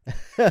own.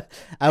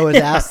 I was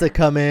asked to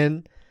come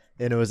in,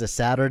 and it was a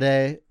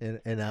Saturday,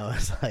 and I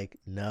was like,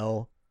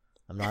 no,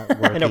 I'm not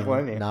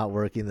working. Not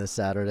working this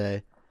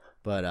Saturday.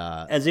 But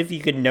as if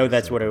you could know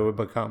that's what it would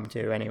become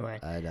too. Anyway,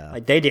 I know.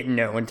 Like they didn't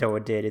know until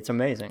it did. It's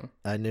amazing.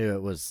 I knew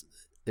it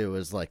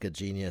was like a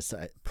genius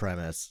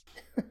premise.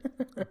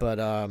 But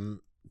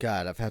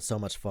God, I've had so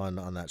much fun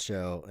on that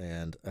show,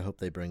 and I hope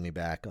they bring me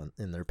back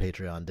in their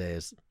Patreon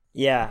days.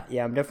 Yeah,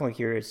 I'm definitely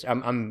curious.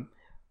 I'm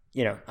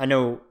I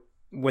know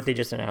what they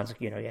just announced,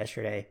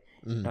 yesterday.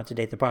 Not to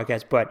date the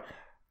podcast, but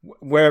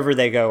wherever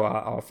they go,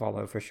 I'll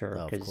follow for sure.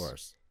 Oh, of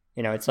course.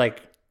 It's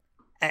like,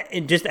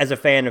 just as a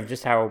fan of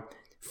just how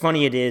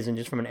funny it is, and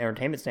just from an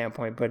entertainment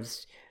standpoint, but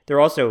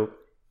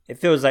it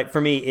feels like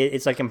for me,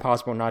 it's like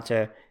impossible not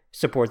to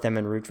support them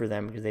and root for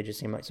them because they just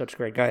seem like such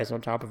great guys on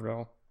top of it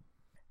all.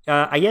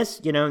 I guess,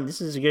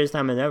 this is as good as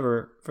time as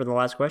ever for the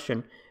last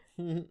question.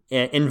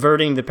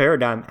 Inverting the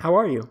paradigm. How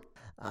are you?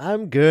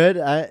 I'm good.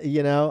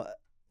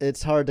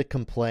 It's hard to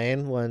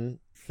complain when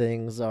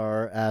things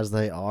are as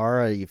they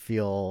are. You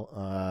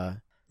feel,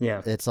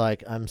 it's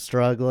like I'm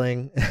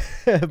struggling,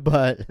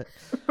 but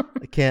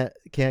I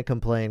can't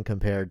complain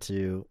compared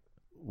to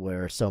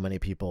where so many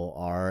people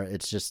are.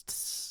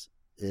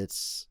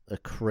 It's a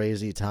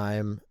crazy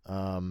time.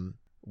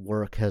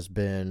 Work has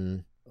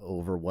been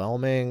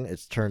overwhelming.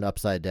 It's turned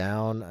upside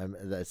down.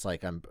 It's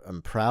like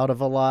I'm proud of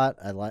a lot.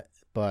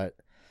 But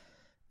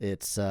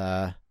it's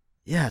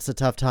yeah, it's a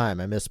tough time.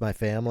 I miss my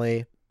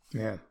family.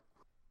 Yeah.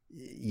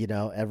 You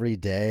know, every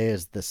day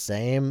is the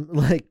same.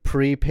 Like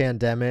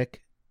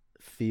pre-pandemic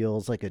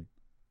feels like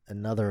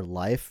another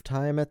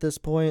lifetime at this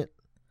point.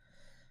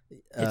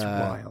 It's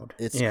wild.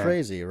 It's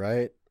crazy,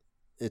 right?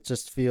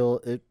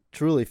 It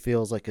truly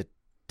feels like a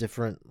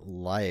different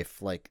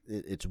life. Like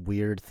it's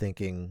weird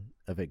thinking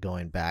of it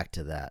going back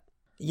to that.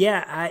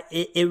 Yeah,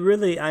 it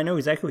really, I know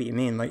exactly what you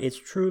mean. Like, it's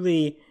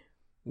truly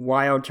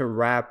wild to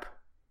wrap.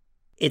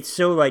 It's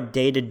so like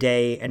day to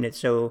day, and it's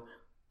so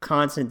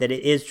constant that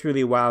it is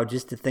truly wild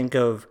just to think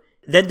of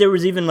that there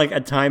was even like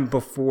a time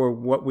before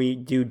what we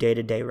do day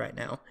to day right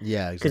now.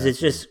 Yeah, because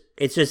exactly.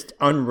 it's just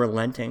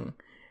unrelenting.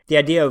 The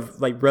idea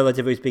of, like,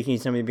 relatively speaking,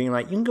 somebody being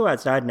like, you can go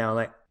outside now,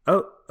 like,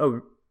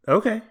 oh,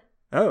 okay,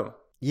 oh.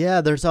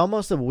 Yeah, there's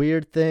almost a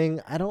weird thing.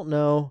 I don't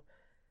know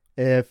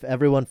if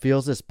everyone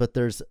feels this, but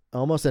there's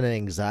almost an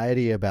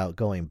anxiety about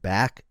going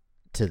back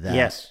to that.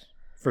 Yes,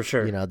 for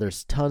sure. You know,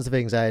 there's tons of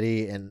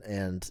anxiety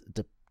and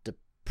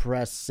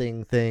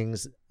depressing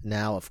things.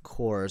 Now, of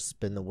course,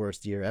 been the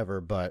worst year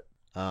ever, but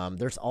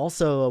there's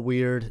also a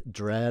weird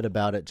dread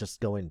about it just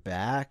going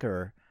back,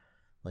 or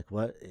like,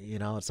 what, you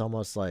know, it's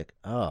almost like,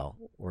 oh,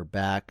 we're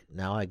back.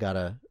 Now I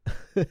gotta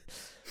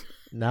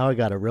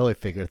really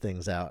figure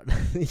things out,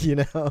 you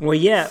know? Well,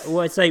 yeah.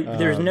 Well, it's like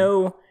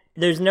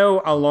there's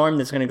no alarm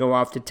that's going to go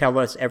off to tell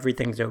us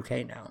everything's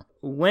okay now.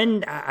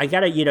 When I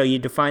gotta, you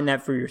define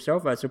that for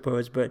yourself, I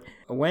suppose. But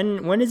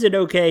when is it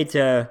okay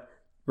to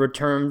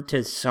return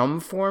to some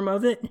form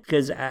of it?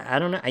 Because I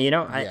don't know,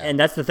 and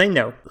that's the thing,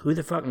 though. Who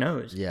the fuck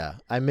knows? Yeah,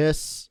 I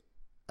miss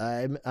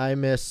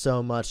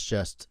so much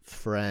just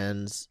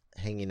friends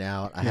hanging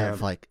out. I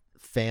have like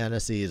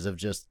fantasies of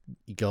just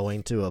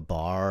going to a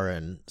bar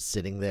and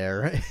sitting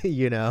there,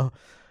 you know?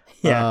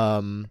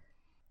 Yeah.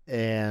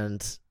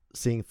 And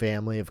seeing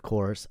family, of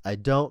course. I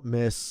don't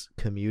miss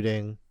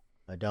commuting.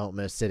 I don't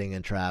miss sitting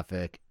in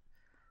traffic.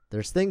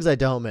 There's things I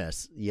don't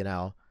miss, you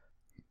know?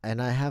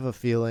 And I have a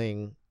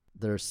feeling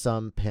there's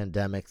some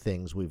pandemic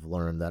things we've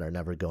learned that are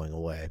never going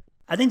away.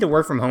 I think the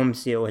work from home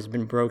seal has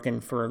been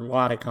broken for a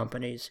lot of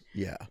companies.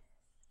 Yeah.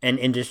 And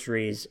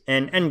industries.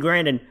 And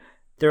granted,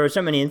 there are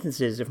so many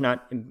instances, if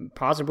not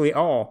possibly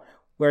all,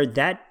 where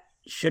that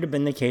should have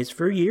been the case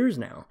for years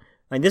now.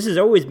 Like, this has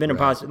always been a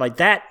possibility. Like,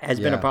 that has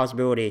been a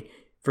possibility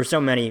for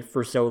so many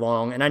for so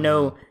long. And I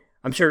know,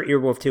 I'm sure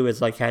Earwolf too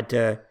has like had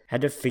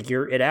to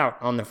figure it out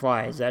on the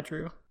fly. Is that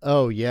true?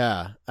 Oh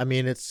yeah. I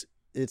mean,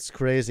 it's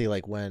crazy.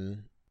 Like,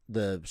 when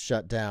the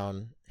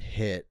shutdown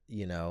hit,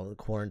 you know, the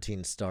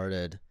quarantine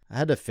started, I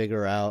had to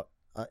figure out.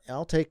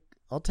 I'll take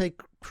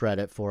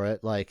credit for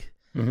it. Like,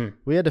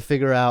 we had to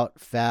figure out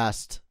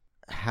fast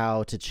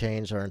how to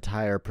change our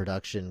entire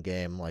production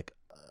game, like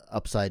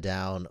upside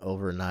down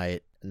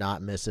overnight,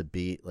 not miss a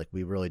beat. Like,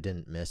 we really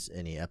didn't miss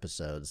any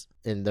episodes,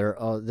 and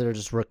they're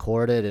just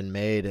recorded and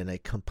made in a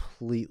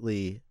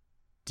completely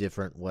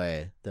different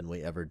way than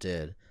we ever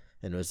did.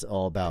 And it was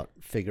all about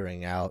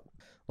figuring out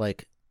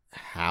like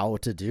how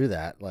to do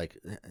that. Like,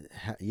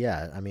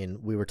 yeah, I mean,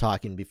 we were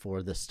talking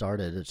before this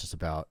started. It's just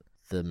about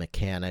the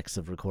mechanics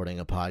of recording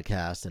a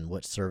podcast and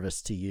what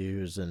service to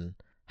use and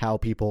how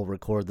people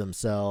record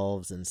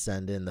themselves and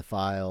send in the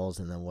files,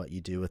 and then what you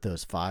do with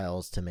those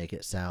files to make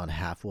it sound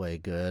halfway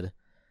good.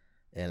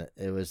 And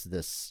it was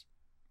this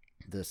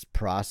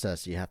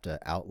process you have to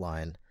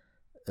outline.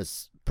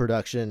 As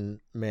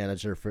production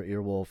manager for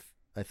Earwolf,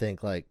 I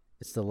think, like,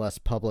 it's the less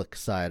public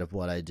side of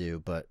what I do,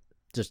 but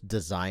just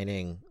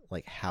designing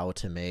like how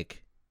to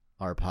make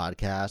our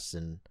podcasts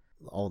and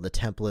all the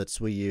templates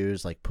we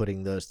use, like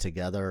putting those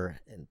together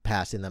and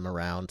passing them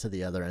around to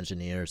the other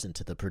engineers and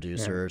to the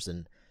producers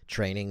and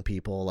training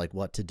people like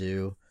what to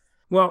do.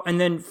 Well, and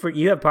then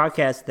you have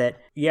podcasts that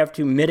you have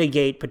to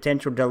mitigate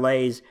potential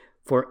delays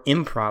for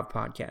improv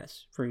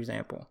podcasts, for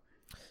example.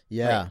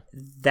 Yeah.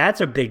 Like,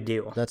 that's a big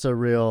deal. That's a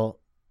real,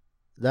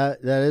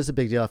 that is a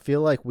big deal. I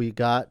feel like we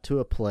got to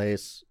a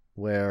place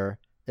where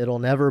it'll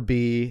never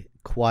be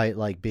quite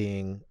like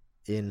being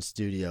in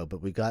studio,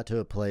 but we got to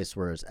a place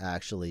where it's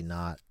actually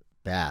not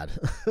bad.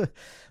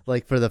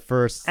 Like, for the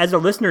first, as a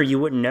listener, you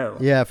wouldn't know.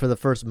 Yeah, for the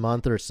first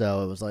month or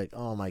so, it was like,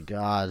 oh my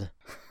God,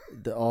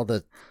 all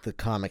the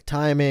comic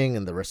timing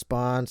and the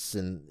response,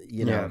 and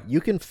you know, you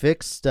can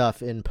fix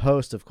stuff in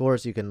post. Of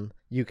course, you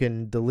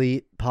can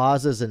delete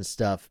pauses and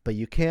stuff, but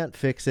you can't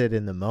fix it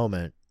in the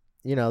moment.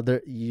 You know,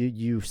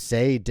 you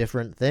say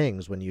different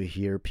things when you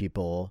hear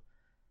people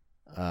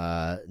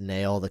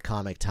nail the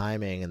comic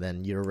timing, and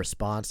then your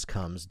response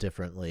comes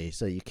differently.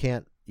 So you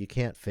can't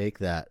fake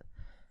that.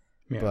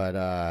 Yeah.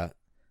 But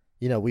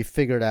you know, we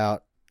figured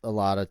out a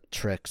lot of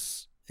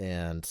tricks,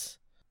 and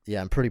yeah,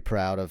 I'm pretty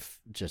proud of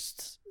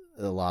just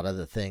a lot of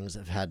the things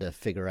I've had to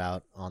figure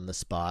out on the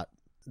spot.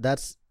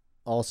 That's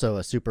also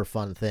a super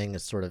fun thing,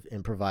 is sort of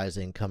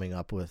improvising, coming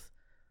up with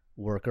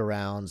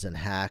workarounds and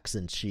hacks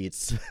and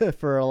cheats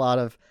for a lot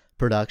of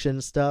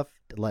production stuff.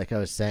 Like I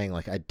was saying,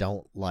 like, I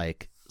don't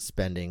like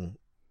spending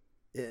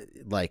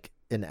like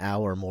an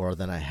hour more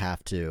than I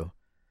have to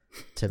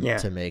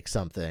make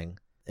something,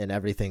 and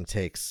everything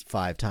takes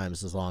 5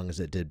 times as long as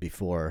it did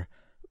before.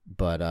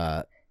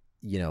 But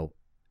you know,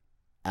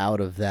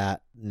 out of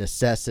that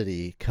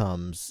necessity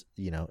comes,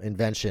 you know,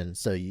 invention.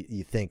 So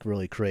you think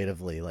really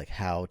creatively, like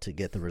how to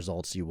get the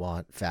results you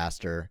want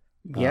faster.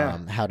 Yeah.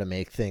 How to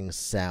make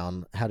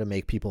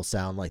people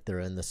sound like they're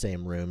in the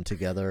same room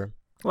together.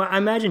 Well, I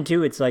imagine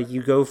too, it's like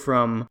you go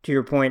from, to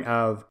your point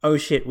of, oh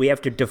shit, we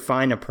have to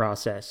define a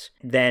process,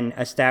 then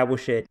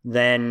establish it,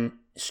 then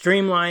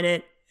streamline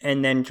it,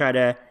 and then try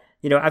to,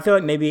 I feel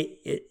like maybe,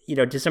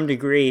 to some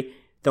degree,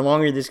 the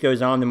longer this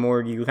goes on, the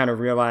more you kind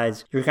of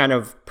realize you're kind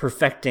of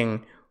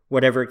perfecting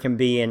whatever it can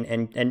be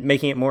and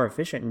making it more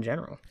efficient in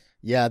general.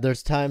 Yeah,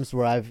 there's times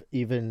where I've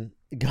even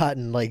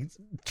gotten like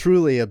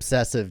truly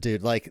obsessive,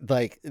 dude. Like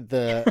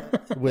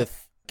the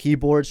with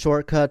keyboard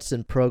shortcuts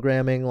and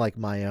programming like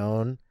my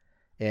own,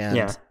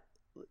 and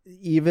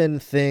even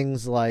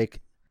things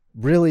like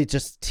really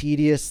just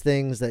tedious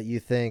things that you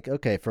think,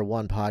 okay, for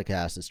one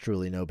podcast, it's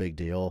truly no big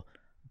deal.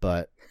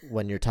 But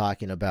when you're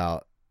talking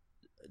about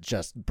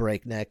just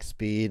breakneck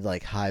speed,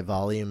 like high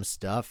volume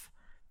stuff,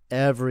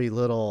 every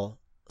little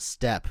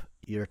step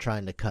you're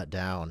trying to cut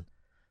down.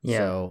 Yeah.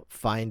 So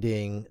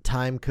finding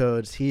time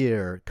codes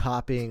here,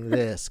 copying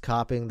this,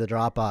 copying the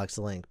Dropbox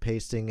link,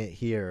 pasting it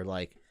here,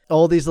 like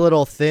all these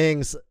little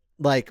things,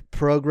 like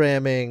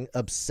programming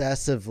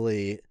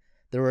obsessively.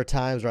 There were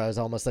times where I was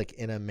almost like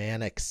in a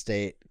manic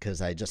state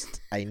because I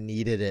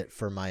needed it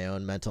for my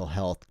own mental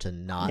health to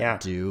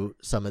not do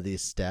some of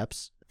these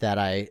steps, that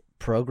I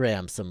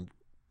programmed some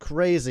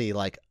crazy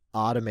like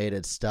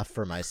automated stuff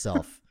for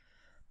myself.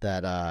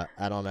 That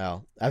I don't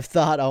know. I've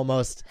thought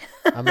almost,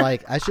 I'm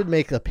like, I should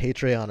make a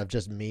Patreon of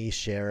just me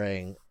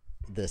sharing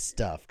this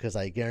stuff, because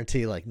I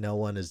guarantee like no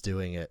one is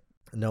doing it.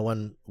 No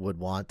one would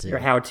want to. Your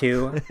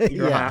how-to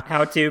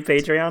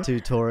Patreon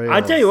tutorial.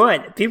 I'll tell you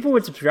what, people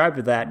would subscribe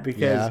to that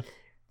because,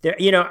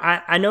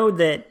 I know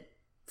that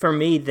for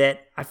me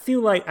that I feel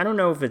like, I don't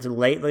know if it's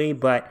lately,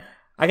 but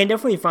I can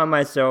definitely find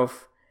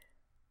myself,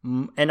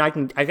 and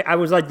I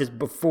was like this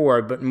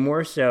before, but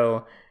more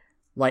so,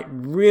 like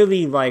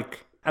really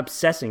like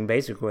obsessing,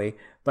 basically,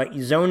 like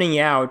zoning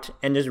out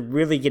and just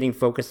really getting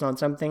focused on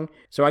something.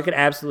 So I could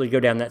absolutely go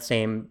down that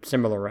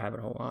similar rabbit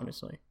hole,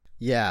 honestly.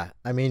 Yeah,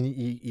 I mean,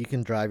 you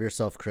can drive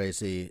yourself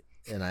crazy,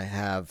 and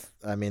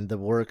the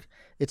work,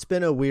 it's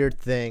been a weird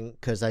thing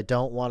because I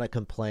don't want to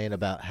complain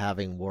about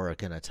having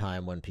work in a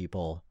time when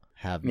people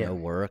have no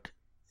work,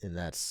 and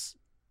that's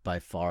by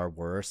far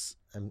worse.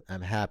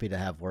 I'm happy to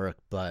have work,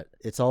 but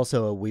it's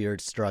also a weird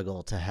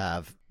struggle to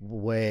have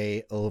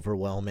way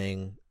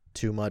overwhelming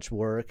too much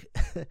work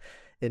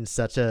in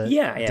such a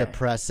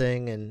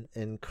depressing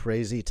and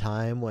crazy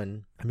time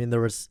when, I mean,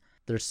 there's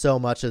so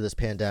much of this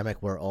pandemic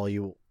where all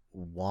you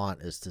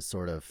want is to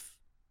sort of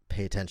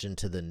pay attention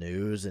to the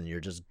news, and you're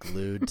just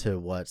glued to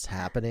what's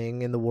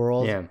happening in the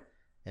world. Yeah.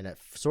 And it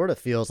sort of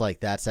feels like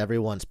that's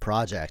everyone's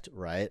project,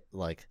 right?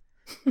 Like,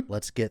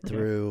 let's get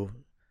through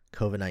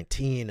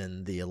COVID-19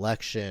 and the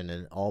election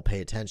and all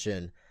pay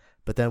attention.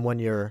 But then when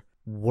you're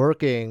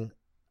working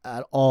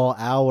at all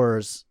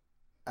hours,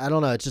 I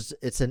don't know,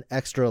 it's an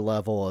extra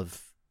level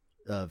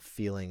of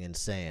feeling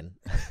insane.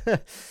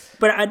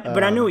 But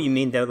I know what you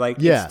mean though.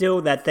 Like, it's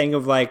still that thing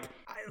of like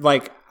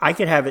I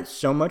could have it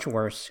so much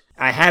worse.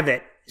 I have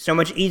it so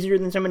much easier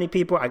than so many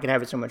people. I could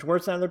have it so much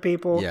worse than other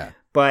people. Yeah.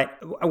 But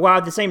while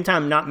at the same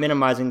time not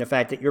minimizing the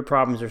fact that your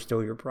problems are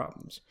still your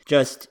problems.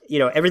 Just,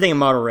 everything in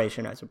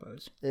moderation, I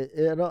suppose.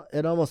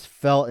 It almost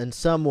felt in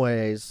some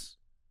ways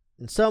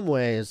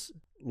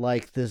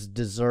like this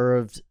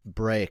deserved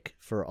break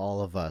for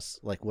all of us.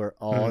 Like, we're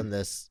all in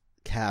this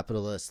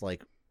capitalist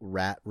like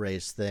rat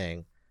race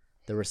thing.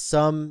 There was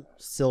some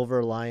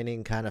silver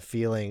lining kind of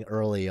feeling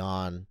early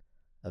on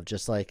of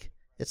just like,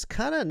 it's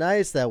kind of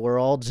nice that we're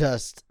all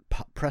just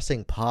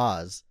pressing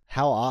pause.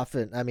 How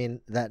often, I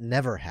mean, that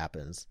never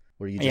happens,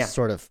 where you just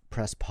sort of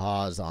press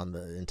pause on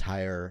the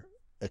entire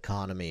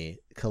economy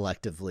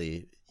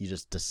collectively. You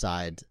just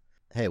decide,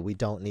 hey, we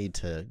don't need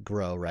to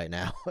grow right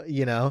now,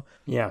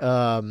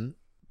 Yeah.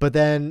 But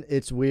then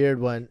it's weird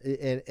when,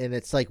 and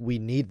it's like, we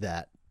need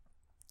that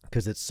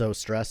because it's so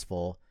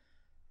stressful.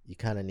 You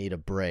kind of need a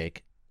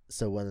break.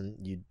 So when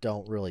you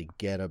don't really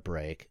get a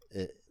break,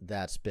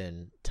 that's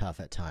been tough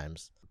at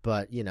times.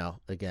 But,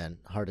 again,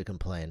 hard to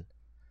complain.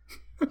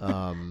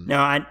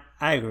 No,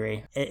 I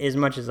agree. As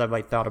much as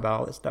I've thought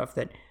about all this stuff,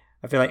 that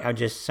I feel like I'll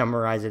just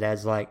summarize it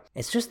as like,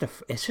 it's just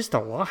a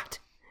lot.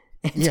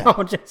 It's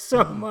all just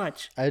so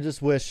much. I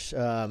just wish,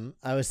 I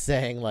was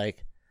saying,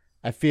 like,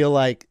 I feel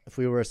like if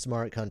we were a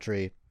smart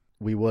country,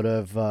 we would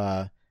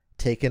have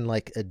taken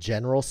like a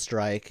general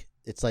strike.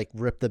 It's like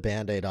rip the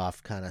Band-Aid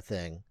off kind of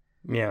thing.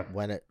 Yeah.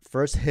 When it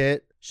first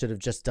hit, should have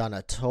just done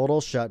a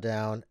total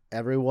shutdown.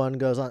 Everyone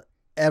goes on,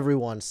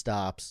 everyone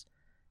stops.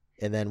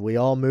 And then we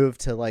all move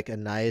to like a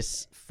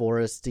nice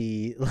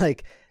foresty,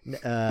 like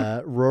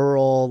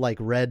rural, like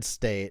red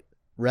state,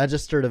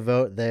 register to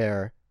vote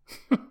there.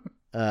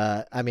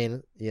 I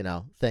mean,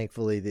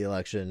 thankfully the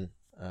election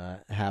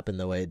happened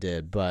the way it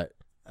did, but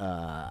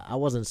I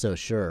wasn't so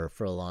sure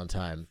for a long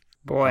time.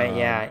 Boy,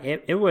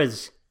 it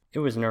was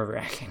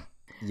nerve-wracking.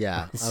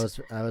 Yeah,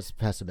 I was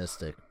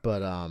pessimistic,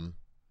 but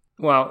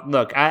Well,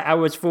 look, I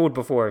was fooled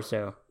before,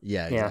 so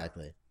yeah,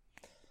 exactly.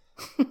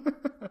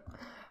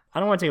 I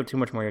don't want to take up too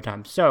much more of your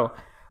time. So,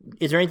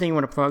 is there anything you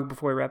want to plug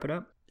before we wrap it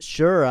up?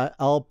 Sure,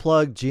 I'll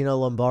plug Gino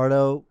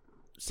Lombardo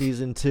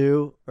season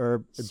 2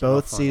 or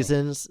both funny.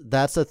 seasons.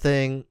 That's a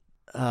thing.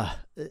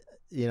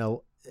 You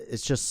know,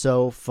 it's just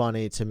so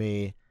funny to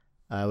me.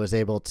 I was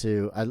able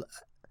to.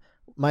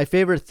 My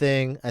favorite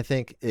thing, I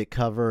think it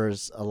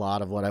covers a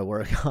lot of what I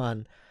work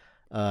on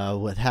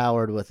with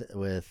Howard,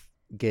 with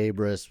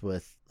Gabrus,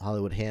 with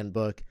Hollywood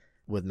Handbook,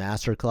 with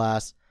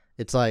Masterclass.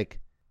 It's like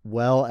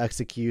well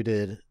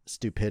executed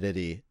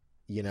stupidity,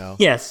 you know?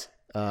 Yes.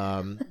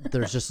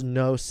 There's just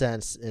no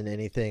sense in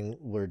anything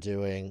we're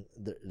doing.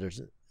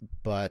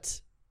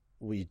 But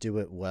we do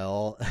it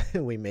well.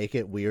 We make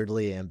it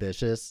weirdly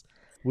ambitious.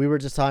 We were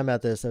just talking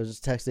about this. I was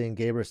just texting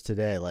Gabrus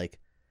today. Like,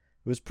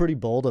 it was pretty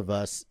bold of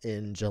us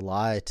in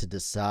July to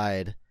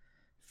decide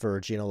for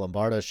Gino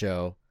Lombardo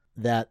show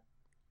that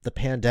the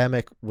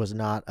pandemic was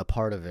not a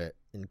part of it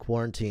and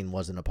quarantine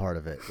wasn't a part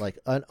of it. Like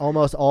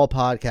almost all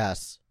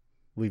podcasts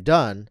we've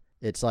done,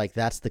 it's like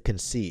that's the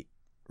conceit,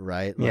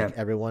 right? Like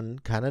everyone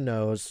kind of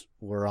knows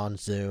we're on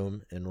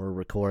Zoom and we're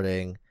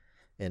recording,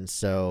 and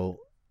so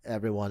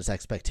everyone's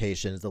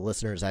expectations, the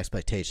listeners'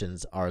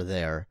 expectations are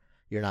there.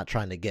 You're not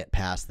trying to get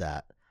past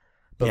that.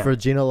 But for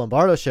Gino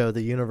Lombardo show,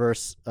 the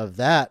universe of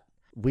that,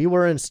 we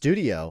were in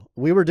studio.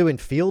 We were doing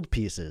field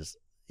pieces,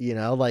 you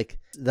know, like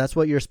that's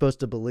what you're supposed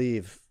to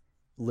believe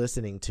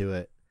listening to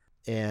it.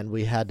 And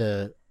we had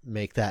to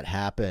make that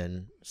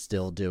happen,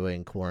 still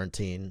doing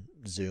quarantine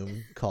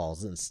Zoom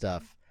calls and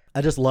stuff.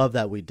 I just love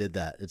that we did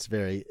that. It's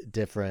very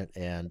different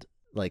and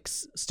like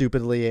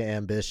stupidly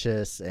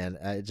ambitious. And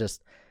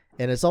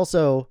it's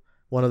also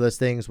one of those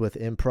things with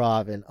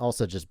improv and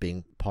also just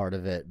being part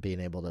of it, being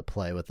able to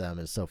play with them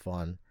is so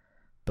fun.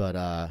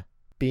 But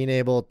being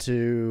able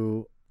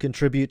to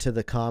contribute to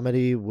the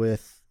comedy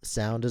with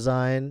sound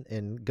design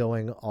and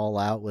going all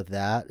out with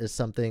that is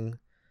something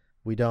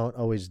we don't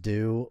always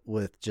do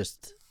with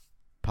just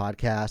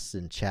podcasts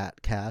and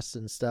chat casts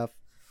and stuff,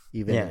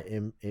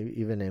 even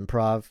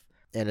improv.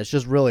 And it's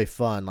just really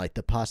fun. Like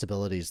the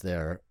possibilities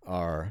there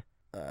are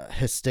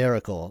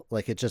hysterical.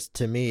 Like it just,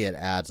 to me, it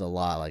adds a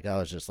lot. Like I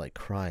was just like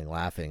crying,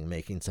 laughing,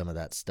 making some of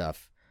that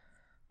stuff.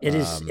 It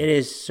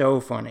is so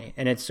funny.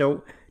 And it's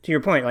so, to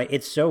your point, like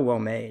it's so well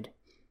made.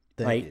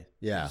 Thank you.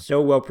 Yeah.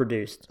 So well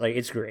produced. Like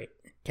it's great.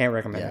 Can't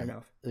recommend it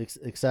enough.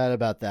 Excited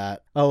about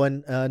that. Oh,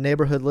 and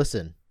Neighborhood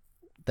Listen.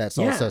 That's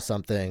also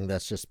something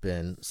that's just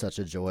been such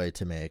a joy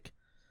to make.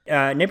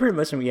 Neighborhood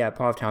Listen,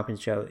 Paul F.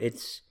 Tompkins show.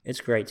 It's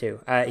great too.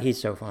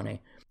 He's so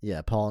funny.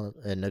 Yeah, Paul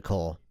and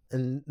Nicole.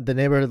 And the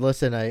Neighborhood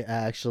Listen, I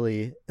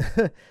actually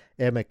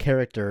am a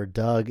character,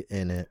 Doug,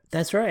 in it.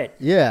 That's right.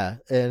 Yeah,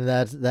 and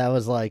that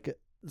was like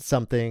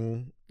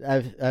something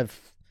I've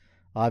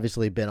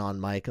obviously been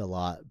on mic a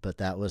lot, but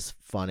that was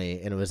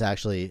funny, and it was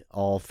actually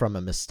all from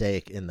a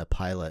mistake in the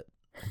pilot.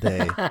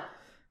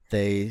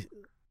 They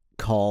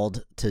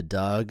called to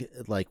Doug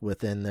like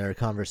within their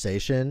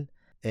conversation,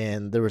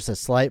 and there was a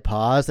slight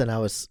pause, and I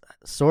was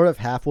sort of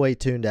halfway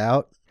tuned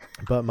out,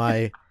 but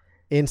my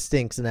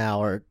instincts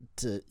now are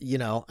to, you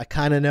know, I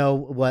kind of know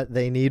what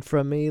they need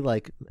from me.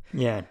 Like,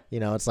 you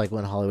know, it's like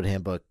when Hollywood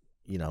Handbook,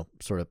 you know,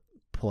 sort of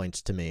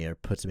points to me or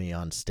puts me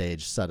on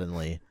stage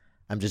suddenly.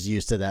 I'm just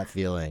used to that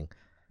feeling.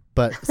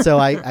 But so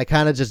I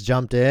kind of just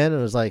jumped in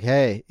and was like,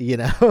 hey, you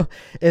know,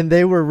 and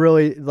they were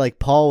really like,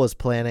 Paul was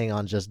planning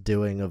on just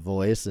doing a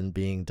voice and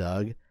being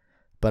Doug,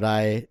 but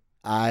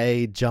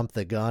I jumped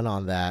the gun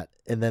on that.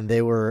 And then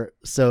they were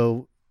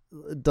so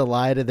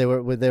delighted.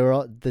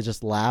 They're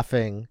just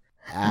laughing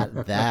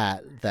at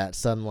that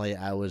suddenly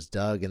I was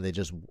Doug, and they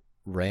just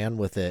ran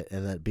with it,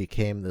 and it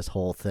became this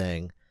whole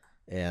thing.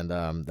 And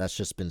that's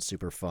just been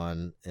super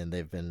fun. And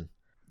they've been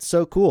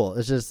so cool.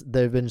 It's just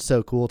they've been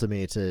so cool to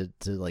me to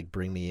like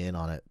bring me in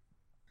on it.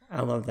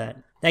 I love that.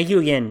 Thank you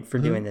again for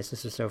doing this.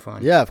 This is so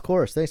fun. Yeah, of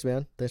course. Thanks,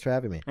 man. Thanks for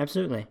having me.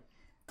 Absolutely.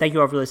 Thank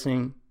you all for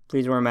listening.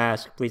 Please wear a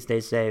mask. Please stay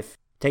safe.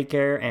 Take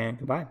care and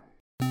goodbye.